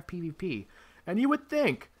Minecraft PvP. And you would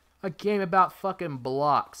think a game about fucking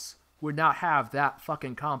blocks would not have that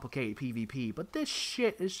fucking complicated PvP, but this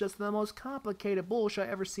shit is just the most complicated bullshit I've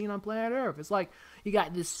ever seen on planet Earth. It's like, you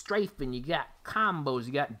got this strafing, you got combos,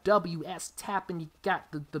 you got WS tapping, you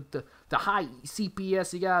got the high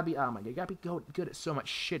CPS, you gotta be, oh my god, you gotta be good at so much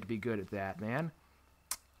shit to be good at that, man.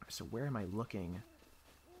 So where am I looking?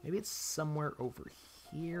 Maybe it's somewhere over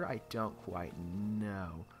here? I don't quite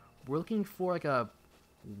know. We're looking for like a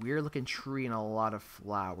weird looking tree and a lot of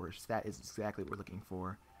flowers. That is exactly what we're looking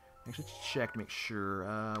for. Actually, check to make sure.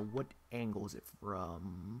 What angle is it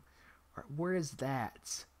from? Where is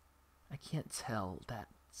that? I can't tell.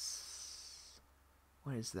 That's...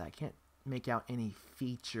 What is that? I can't make out any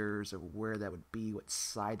features of where that would be, what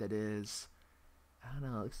side that is. I don't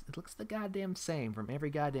know. It looks the goddamn same from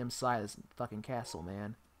every goddamn side of this fucking castle,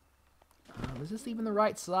 man. Is this even the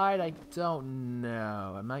right side? I don't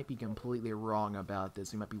know. I might be completely wrong about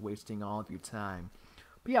this. We might be wasting all of your time.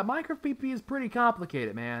 But yeah, Minecraft PvP is pretty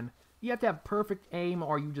complicated, man. You have to have perfect aim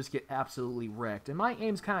or you just get absolutely wrecked. And my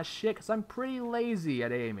aim's kind of shit because I'm pretty lazy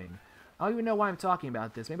at aiming. I don't even know why I'm talking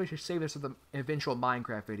about this. Maybe I should save this for the eventual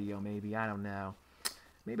Minecraft video, maybe. I don't know.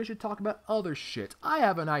 Maybe I should talk about other shit. I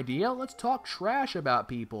have an idea. Let's talk trash about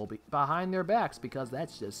people behind their backs because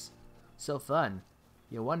that's just so fun.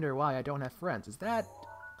 You wonder why I don't have friends. Is that...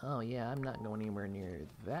 Oh, yeah, I'm not going anywhere near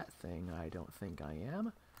that thing. I don't think I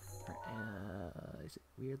am. Is it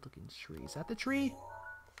weird looking tree? Is that the tree?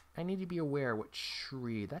 I need to be aware what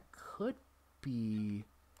tree. That could be...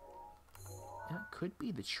 That could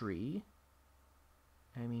be the tree.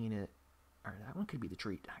 I mean, or that one could be the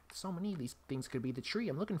tree. So many of these things could be the tree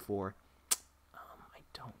I'm looking for. I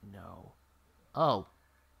don't know. Oh.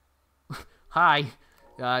 Hi.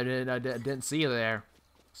 I didn't see you there,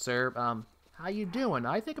 sir. How you doing?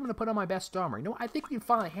 I think I'm going to put on my best armor. You know what? I think we can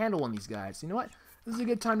finally handle one of these guys. You know what? This is a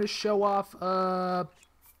good time to show off,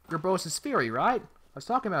 Gerbosa's Fury, right? I was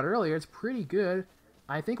talking about it earlier. It's pretty good.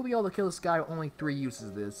 I think we'll be able to kill this guy with only 3 uses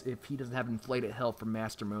of this, if he doesn't have inflated health from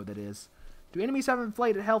Master Mode, that is. Do enemies have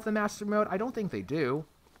inflated health in Master Mode? I don't think they do.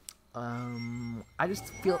 I just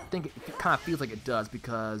think it kind of feels like it does,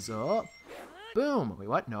 because, boom! Wait,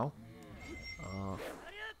 what? No.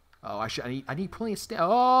 Oh, I need plenty of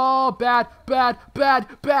oh, bad!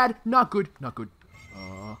 Not good.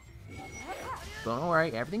 Don't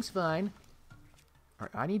worry, everything's fine.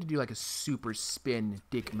 Alright, I need to do like a super spin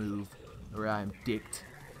dick move, or I'm dicked.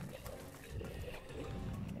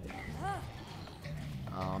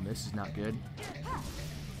 This is not good.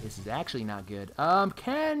 This is actually not good.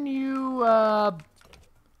 Can you,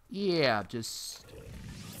 yeah, just...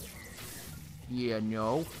 Yeah,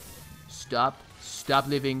 no. Stop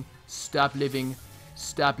living. Stop living.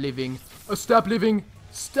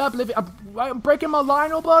 I'm breaking my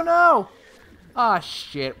Lionel bow now! Ah,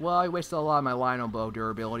 shit. Well, I wasted a lot of my Lionel bow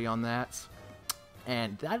durability on that.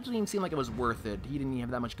 And that didn't even seem like it was worth it. He didn't even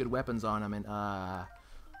have that much good weapons on him, and,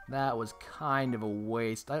 that was kind of a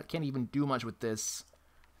waste. I can't even do much with this.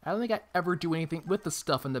 I don't think I ever do anything with the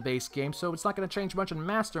stuff in the base game, so it's not going to change much in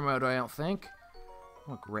Master Mode, I don't think.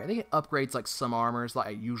 Oh, great. I think it upgrades, like, some armors that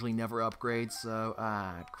I usually never upgrade, so...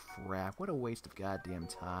 Ah, crap. What a waste of goddamn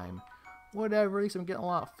time. Whatever, at least I'm getting a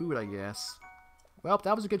lot of food, I guess. Well,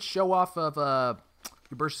 that was a good show-off of,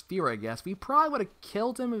 Burst Fear, I guess. We probably would have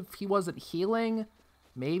killed him if he wasn't healing.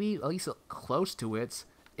 Maybe, at least close to it.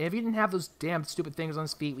 If he didn't have those damn stupid things on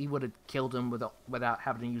his feet, we would have killed him without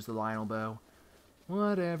having to use the Lionel bow.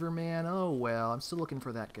 Whatever, man. Oh, well. I'm still looking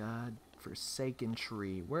for that god-forsaken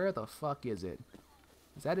tree. Where the fuck is it?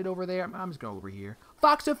 Is that it over there? I'm just going over here.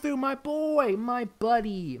 Foxafu, my boy! My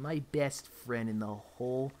buddy! My best friend in the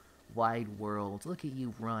whole wide world. Look at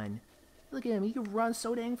you run. Look at him. He can run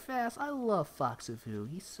so dang fast. I love Foxafu.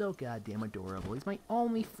 He's so goddamn adorable. He's my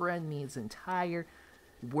only friend in this entire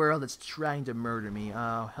world that's trying to murder me.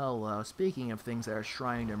 Oh, hello. Speaking of things that are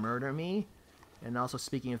trying to murder me, and also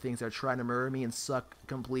speaking of things that are trying to murder me and suck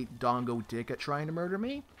complete dongo dick at trying to murder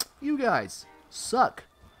me, you guys suck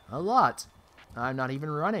a lot. I'm not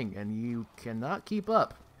even running, and you cannot keep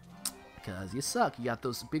up. Because you suck. You got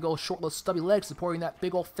those big old short, stubby legs supporting that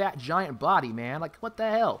big old fat giant body, man. Like, what the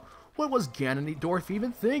hell? What was Ganondorf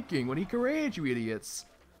even thinking when he created you idiots?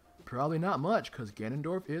 Probably not much, because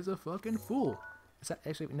Ganondorf is a fucking fool. Is that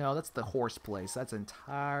actually... No, that's the horse place. That's an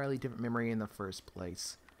entirely different memory in the first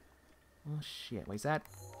place. Oh, shit. Wait, is that...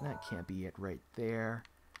 That can't be it right there.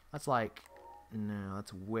 That's like... No,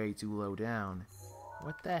 that's way too low down.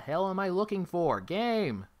 What the hell am I looking for?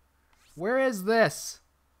 Game! Where is this?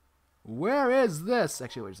 Where is this?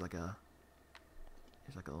 Actually, there's like a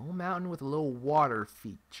little mountain with a little water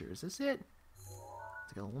feature. Is this it?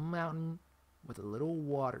 It's like a little mountain with a little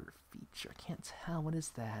water feature. I can't tell. What is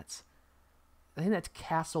that? I think that's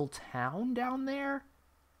Castle Town down there?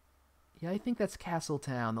 Yeah, I think that's Castle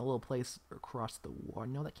Town, the little place across the water.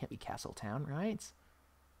 No, that can't be Castle Town, right?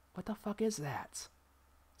 What the fuck is that?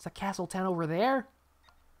 Is that Castle Town over there?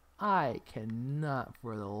 I cannot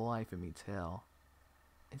for the life of me tell.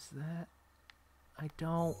 Is that? I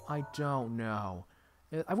don't know.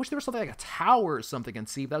 I wish there was something like a tower or something and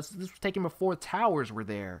see. This was taken before towers were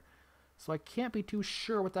there. So I can't be too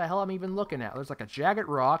sure what the hell I'm even looking at. There's like a jagged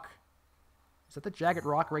rock. Is that the jagged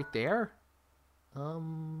rock right there?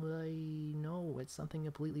 No, it's something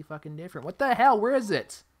completely fucking different. What the hell? Where is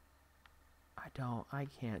it? I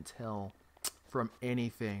can't tell from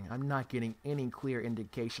anything. I'm not getting any clear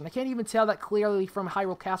indication. I can't even tell that clearly from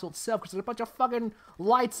Hyrule Castle itself because there's a bunch of fucking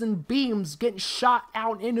lights and beams getting shot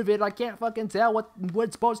out into it. I can't fucking tell what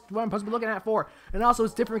I'm supposed to be looking at for. And also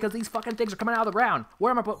it's different because these fucking things are coming out of the ground.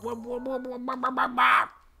 Where am I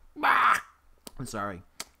I'm sorry.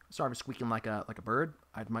 Sorry for squeaking like a bird.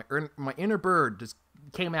 My inner bird just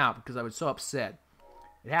came out because I was so upset.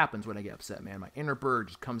 It happens when I get upset, man. My inner bird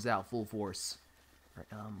just comes out full force. All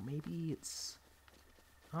right, maybe it's...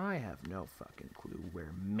 I have no fucking clue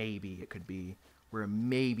where maybe it could be. Where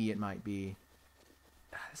maybe it might be.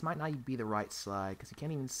 This might not be the right side, because you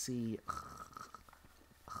can't even see...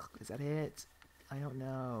 Is that it? I don't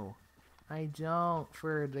know. I don't,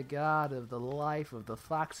 for the god of the life of the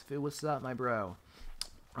fox. What's up, my bro?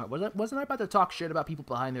 Alright, wasn't I about to talk shit about people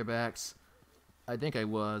behind their backs? I think I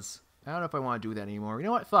was. I don't know if I want to do that anymore. You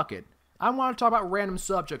know what? Fuck it. I want to talk about random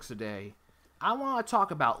subjects today. I want to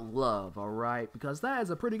talk about love, alright? Because that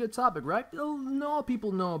is a pretty good topic, right? All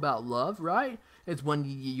people know about love, right? It's when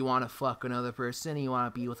you want to fuck another person and you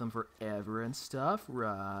want to be with them forever and stuff,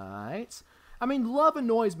 right? I mean, love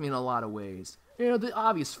annoys me in a lot of ways. You know, the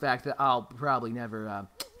obvious fact that I'll probably never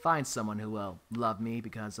find someone who will love me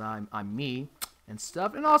because I'm me and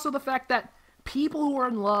stuff. And also the fact that people who are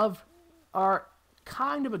in love are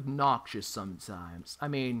kind of obnoxious sometimes. I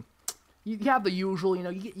mean... You have the usual, you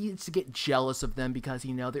know, you used to get jealous of them because,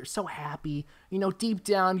 you know, they're so happy. You know, deep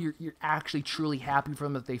down, you're actually truly happy for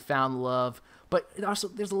them that they found love. But also,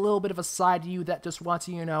 there's a little bit of a side to you that just wants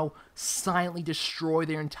to, you know, silently destroy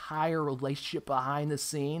their entire relationship behind the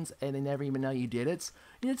scenes, and they never even know you did it.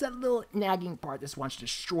 You know, it's that little nagging part that just wants to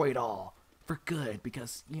destroy it all for good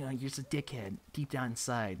because, you know, you're just a dickhead deep down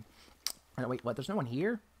inside. And wait, what? There's no one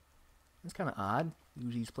here? That's kind of odd.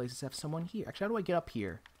 Usually these places have someone here. Actually, how do I get up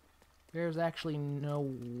here? There's actually no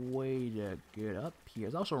way to get up here.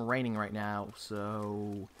 It's also raining right now,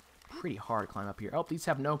 so pretty hard to climb up here. Oh, these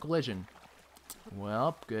have no collision.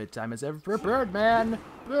 Well, good time as ever for Birdman.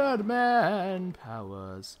 Birdman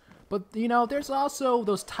powers. But, you know, there's also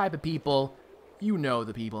those type of people, you know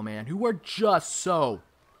the people, man, who are just so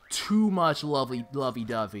too much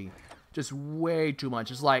lovey-dovey. Just way too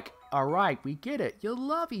much. It's like, alright, we get it. You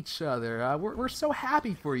love each other. We're so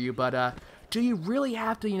happy for you, but, do you really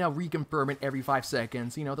have to, you know, reconfirm it every 5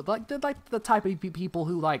 seconds? You know, the type of people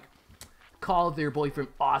who, like, call their boyfriend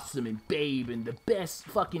awesome and babe and the best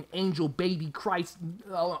fucking angel baby Christ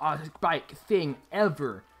thing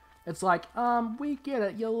ever. It's like, we get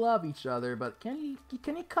it, you love each other, but can you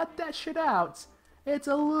cut that shit out? It's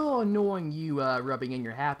a little annoying you rubbing in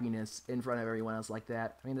your happiness in front of everyone else like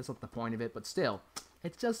that. I mean, that's not the point of it, but still.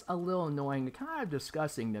 It's just a little annoying, kind of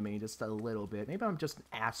disgusting to me, just a little bit. Maybe I'm just an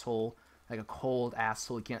asshole. Like a cold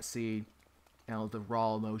asshole, you can't see, you know, the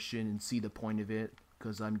raw emotion and see the point of it,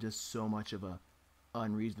 because I'm just so much of a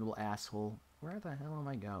unreasonable asshole. Where the hell am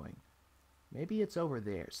I going? Maybe it's over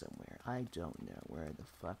there somewhere. I don't know where the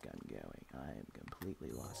fuck I'm going. I am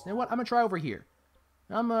completely lost. You know what? I'm gonna try over here.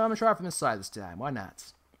 I'm gonna try from this side this time. Why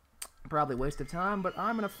not? Probably a waste of time, but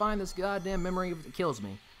I'm gonna find this goddamn memory that kills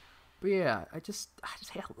me. But yeah, I just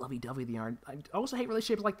hate how lovey-dovey they are. I also hate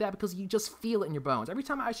relationships like that because you just feel it in your bones. Every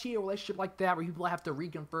time I see a relationship like that where people have to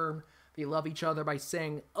reconfirm they love each other by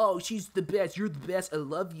saying, oh, she's the best, you're the best, I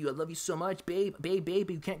love you so much, babe,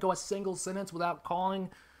 you can't go a single sentence without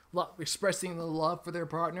expressing the love for their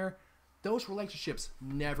partner. Those relationships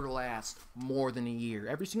never last more than a year.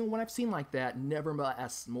 Every single one I've seen like that never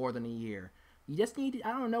lasts more than a year. You just need to,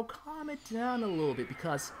 I don't know, calm it down a little bit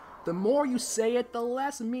because... the more you say it, the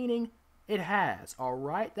less meaning it has,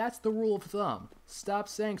 alright? That's the rule of thumb. Stop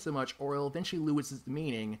saying so much or it'll eventually lose its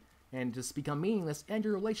meaning and just become meaningless and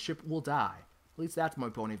your relationship will die. At least that's my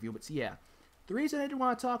point of view, but yeah. The reason I didn't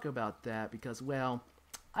want to talk about that because, well,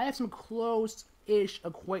 I have some close-ish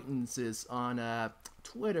acquaintances on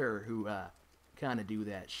Twitter who kind of do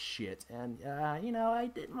that shit. And, you know, I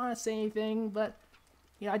didn't want to say anything, but,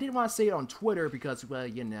 you know, I didn't want to say it on Twitter because, well,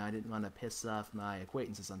 you know, I didn't want to piss off my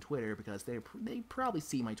acquaintances on Twitter because they probably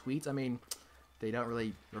see my tweets. I mean, they don't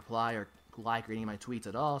really reply or like or any of my tweets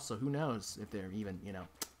at all, so who knows if they're even, you know,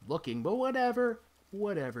 looking. But whatever,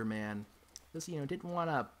 man. Just, you know, didn't want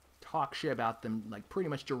to talk shit about them, like, pretty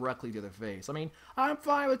much directly to their face. I mean, I'm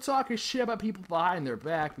fine with talking shit about people behind their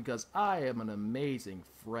back because I am an amazing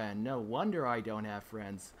friend. No wonder I don't have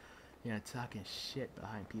friends, you know, talking shit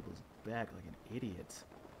behind people's back like an idiot.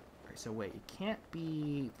 Alright, so wait, it can't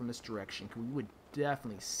be from this direction, because we would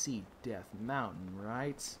definitely see Death Mountain,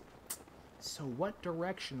 right? So what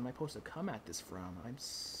direction am I supposed to come at this from? I'm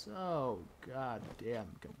so goddamn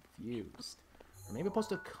confused. Or maybe I'm supposed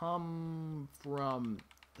to come from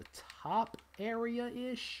the top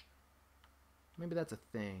area-ish? Maybe that's a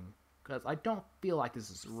thing. Because I don't feel like this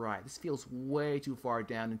is right. This feels way too far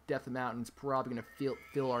down, and Death Mountain's probably going to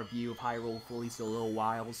fill our view of Hyrule for at least a little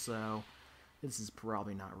while, so this is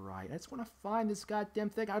probably not right. I just want to find this goddamn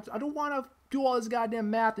thing. I don't want to do all this goddamn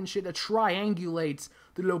math and shit that triangulates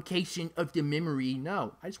the location of the memory.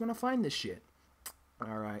 No, I just want to find this shit.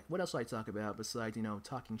 Alright, what else do I talk about besides, you know,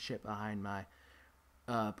 talking shit behind my...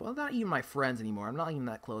 well, not even my friends anymore. I'm not even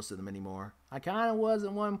that close to them anymore. I kind of was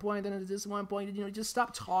at one point, then at this one point, you know, just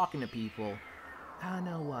stop talking to people. I don't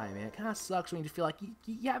know why, man. It kind of sucks when you feel like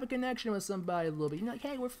you have a connection with somebody a little bit. You're like,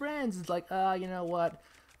 hey, we're friends. It's like, you know what?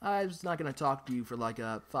 I was not going to talk to you for like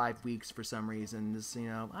 5 weeks for some reason. Just, you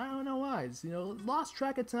know, I don't know why. It's, you know, lost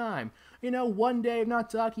track of time. You know, one day of not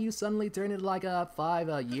talking to you suddenly turned into like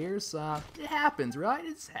 5 years. It happens, right?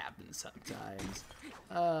 It happens sometimes.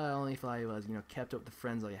 Only if I was, you know, kept up with the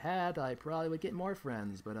friends I had, I probably would get more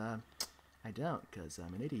friends. But I don't, because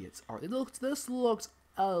I'm an idiot. This looks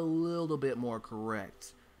a little bit more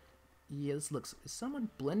correct. Yeah, this looks... Is someone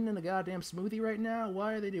blending in a goddamn smoothie right now?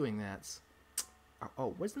 Why are they doing that?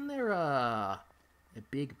 Oh, wasn't there a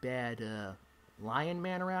big bad lion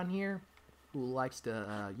man around here who likes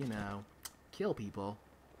to, you know, kill people?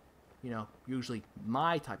 You know, usually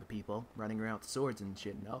my type of people running around with swords and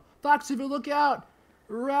shit. No, Foxyville, look out!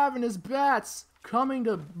 Ravenous bats coming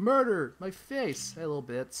to murder my face. Hey, little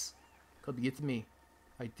bits, come get to me.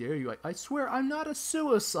 I dare you. I swear I'm not a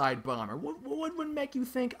suicide bomber. What would make you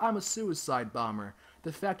think I'm a suicide bomber?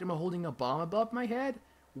 The fact I'm holding a bomb above my head?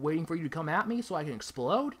 Waiting for you to come at me so I can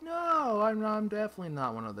explode? No, I'm definitely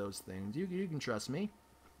not one of those things. You can trust me.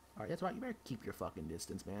 Alright, that's right. You better keep your fucking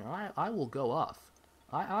distance, man. I will go off.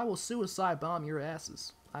 I will suicide bomb your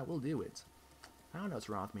asses. I will do it. I don't know what's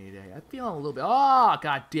wrong with me today. I'm feeling a little bit... Oh,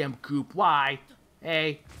 goddamn goop. Why?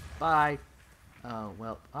 Hey, bye. Oh,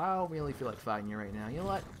 well, I don't really feel like fighting you right now. You know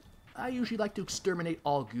what? I usually like to exterminate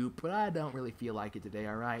all goop, but I don't really feel like it today,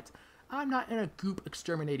 alright? I'm not in a goop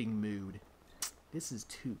exterminating mood. This is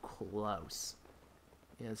too close.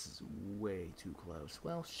 Yeah, this is way too close.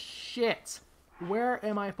 Well, shit! Where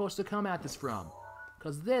am I supposed to come at this from?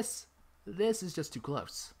 Because this is just too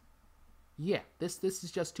close. Yeah, this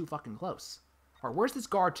is just too fucking close. Alright, where's this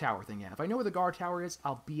guard tower thing at? If I know where the guard tower is,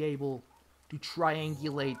 I'll be able to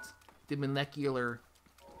triangulate the molecular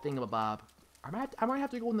thingamabob. I might have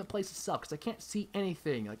to go in the place itself, because I can't see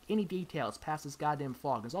anything, like any details past this goddamn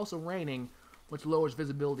fog. It's also raining, which lowers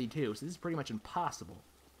visibility too, so this is pretty much impossible.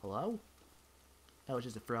 Hello? Oh, it's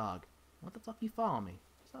just a frog. What the fuck you follow me?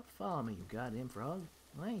 Stop following me, you goddamn frog.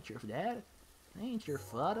 I ain't your dad. I ain't your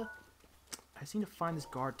father. I just need to find this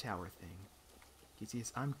guard tower thing. You see,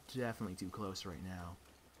 I'm definitely too close right now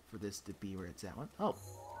for this to be where it's at. What? Oh.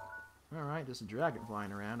 Alright, there's a dragon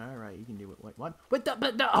flying around. Alright, you can do it. Wait, what?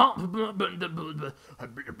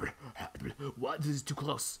 What? This is too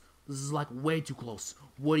close. This is like way too close.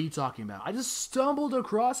 What are you talking about? I just stumbled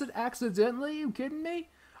across it accidentally? You kidding me?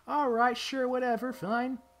 Alright, sure, whatever,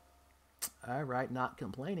 fine. Alright, not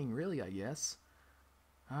complaining really, I guess.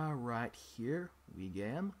 Alright, here we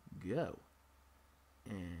go.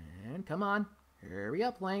 And come on. Hurry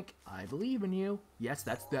up, Link. I believe in you. Yes,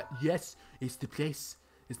 that's that. Yes, it's the place.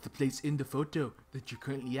 It's the place in the photo that you're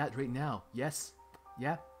currently at right now. Yes.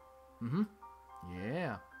 Yeah. Mm-hmm.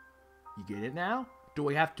 Yeah. You get it now? Do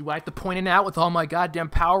I have to point it out with all my goddamn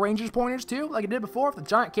Power Rangers pointers too? Like I did before with the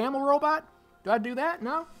giant camel robot? Do I do that?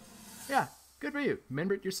 No? Yeah. Good for you.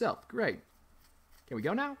 Remember it yourself. Great. Can we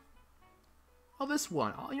go now? Oh, this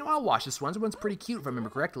one. Oh, you know, I'll watch this one. This one's pretty cute if I remember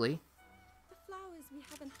correctly. The flowers we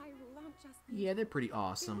have in Hyrule aren't just... Yeah, they're pretty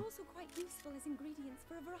awesome. They're also quite useful as ingredients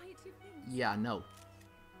for a variety of things. Yeah, no.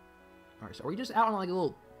 Alright, so are we just out on like a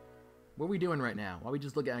little... What are we doing right now? Why are we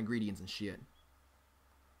just looking at ingredients and shit?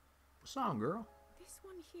 What's on, girl? This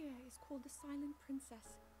one here is called the Silent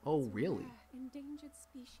Princess. Oh, It's a really? rare, endangered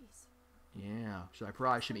species. Yeah, so I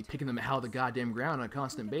probably should be picking them out of the goddamn ground on a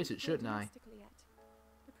constant basis, shouldn't I?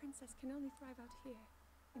 The princess can only thrive out here,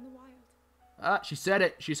 in the wild. She said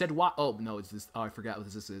it. She said what? Oh, no, it's this. Oh, I forgot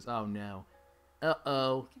what this is. Oh, no.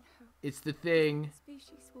 Uh-oh. We can hope It's the thing. the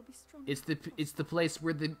species will be strong. It's the place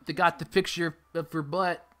where they got the picture of her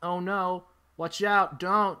butt. Oh, no. Watch out.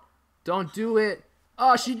 Don't do it.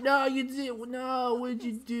 Oh, no, you did. No, what'd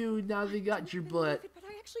you do? Now they got your butt. But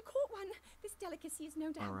I actually caught one. This delicacy is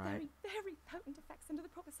no doubt All right. very potent effects under the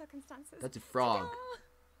proper circumstances. That's a frog.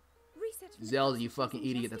 Ta-da! Research from the Zelda, past you fucking shows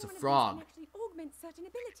idiot. That's a ingesting one of frog. these can actually augment certain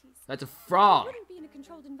abilities. That's a It frog. wouldn't be in a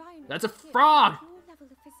controlled environment. That's a but here, frog. your level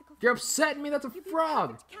of physical You're fitness, upsetting me. That's a you'd be a frog.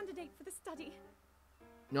 perfect candidate for the study.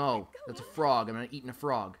 No, that's a frog. I'm not eating a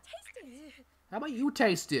frog. Taste it. How about you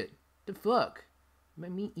taste it? The fuck?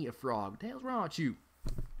 Make me eat a frog. What the hell's wrong with you?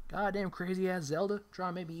 Goddamn crazy ass Zelda.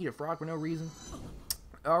 Trying to make me eat a frog for no reason.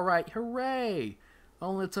 Alright, hooray!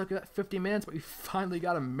 Only took about 50 minutes, but we finally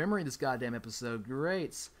got a memory of this goddamn episode.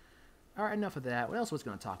 Great. Alright, enough of that. What else was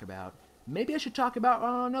going to talk about? Maybe I should talk about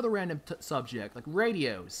another random subject, like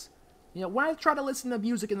radios. You know, when I try to listen to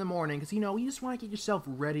music in the morning, because, you know, you just want to get yourself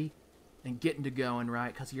ready and getting to going,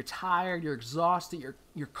 right? Because you're tired, you're exhausted,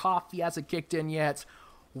 your coffee hasn't kicked in yet.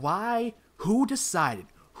 Why? Who decided?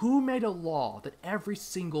 Who made a law that every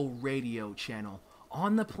single radio channel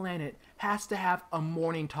on the planet has to have a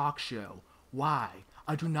morning talk show? Why?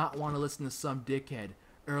 I do not want to listen to some dickhead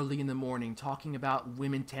early in the morning talking about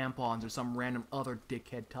women tampons or some random other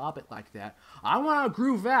dickhead topic like that. I want to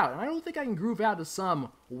groove out, and I don't think I can groove out to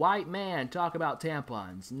some white man talk about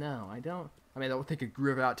tampons. No, I don't. I mean, I don't think I could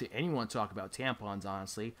groove out to anyone talk about tampons,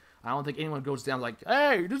 honestly. I don't think anyone goes down like,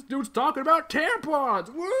 hey, this dude's talking about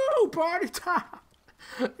tampons! Woo! Party time!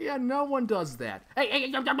 Yeah, no one does that.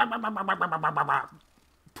 Hey, what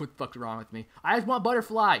the fuck's wrong with me? I just want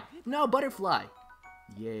butterfly. No, butterfly.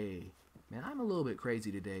 Yay. Man, I'm a little bit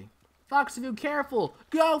crazy today. Foxyfoo, careful!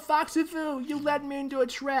 Go, Foxyfoo! You led me into a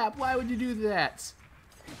trap. Why would you do that?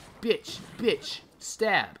 Bitch, bitch.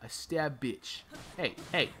 Stab. I stab bitch. Hey.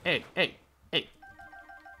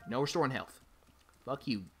 No restoring health. Fuck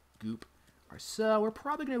you, goop. Alright, so we're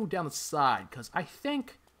probably gonna go down the side, because I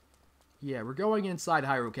think... Yeah, we're going inside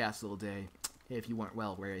Hyrule Castle today, if you weren't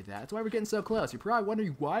well aware of that. That's why we're getting so close. You're probably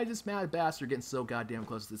wondering, why is this mad bastard getting so goddamn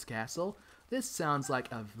close to this castle? This sounds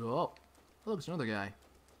like a... Oh, look, it's another guy.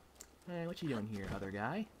 Hey, what you doing here, other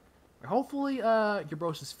guy? Hopefully, your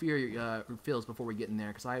Bros's fear fills before we get in there,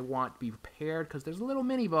 because I want to be prepared, because there's a little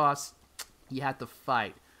mini-boss you have to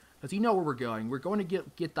fight. Because you know where we're going. We're going to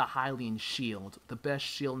get the Hylian shield, the best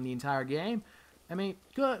shield in the entire game. I mean,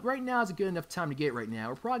 good. Right now is a good enough time to get right now.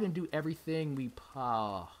 We're probably going to do everything we...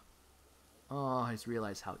 Oh, I just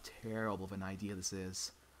realized how terrible of an idea this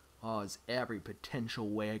is. Oh, it's every potential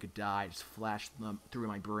way I could die just flashed through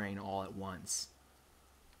my brain all at once.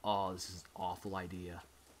 Oh, this is an awful idea.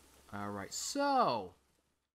 Alright, so...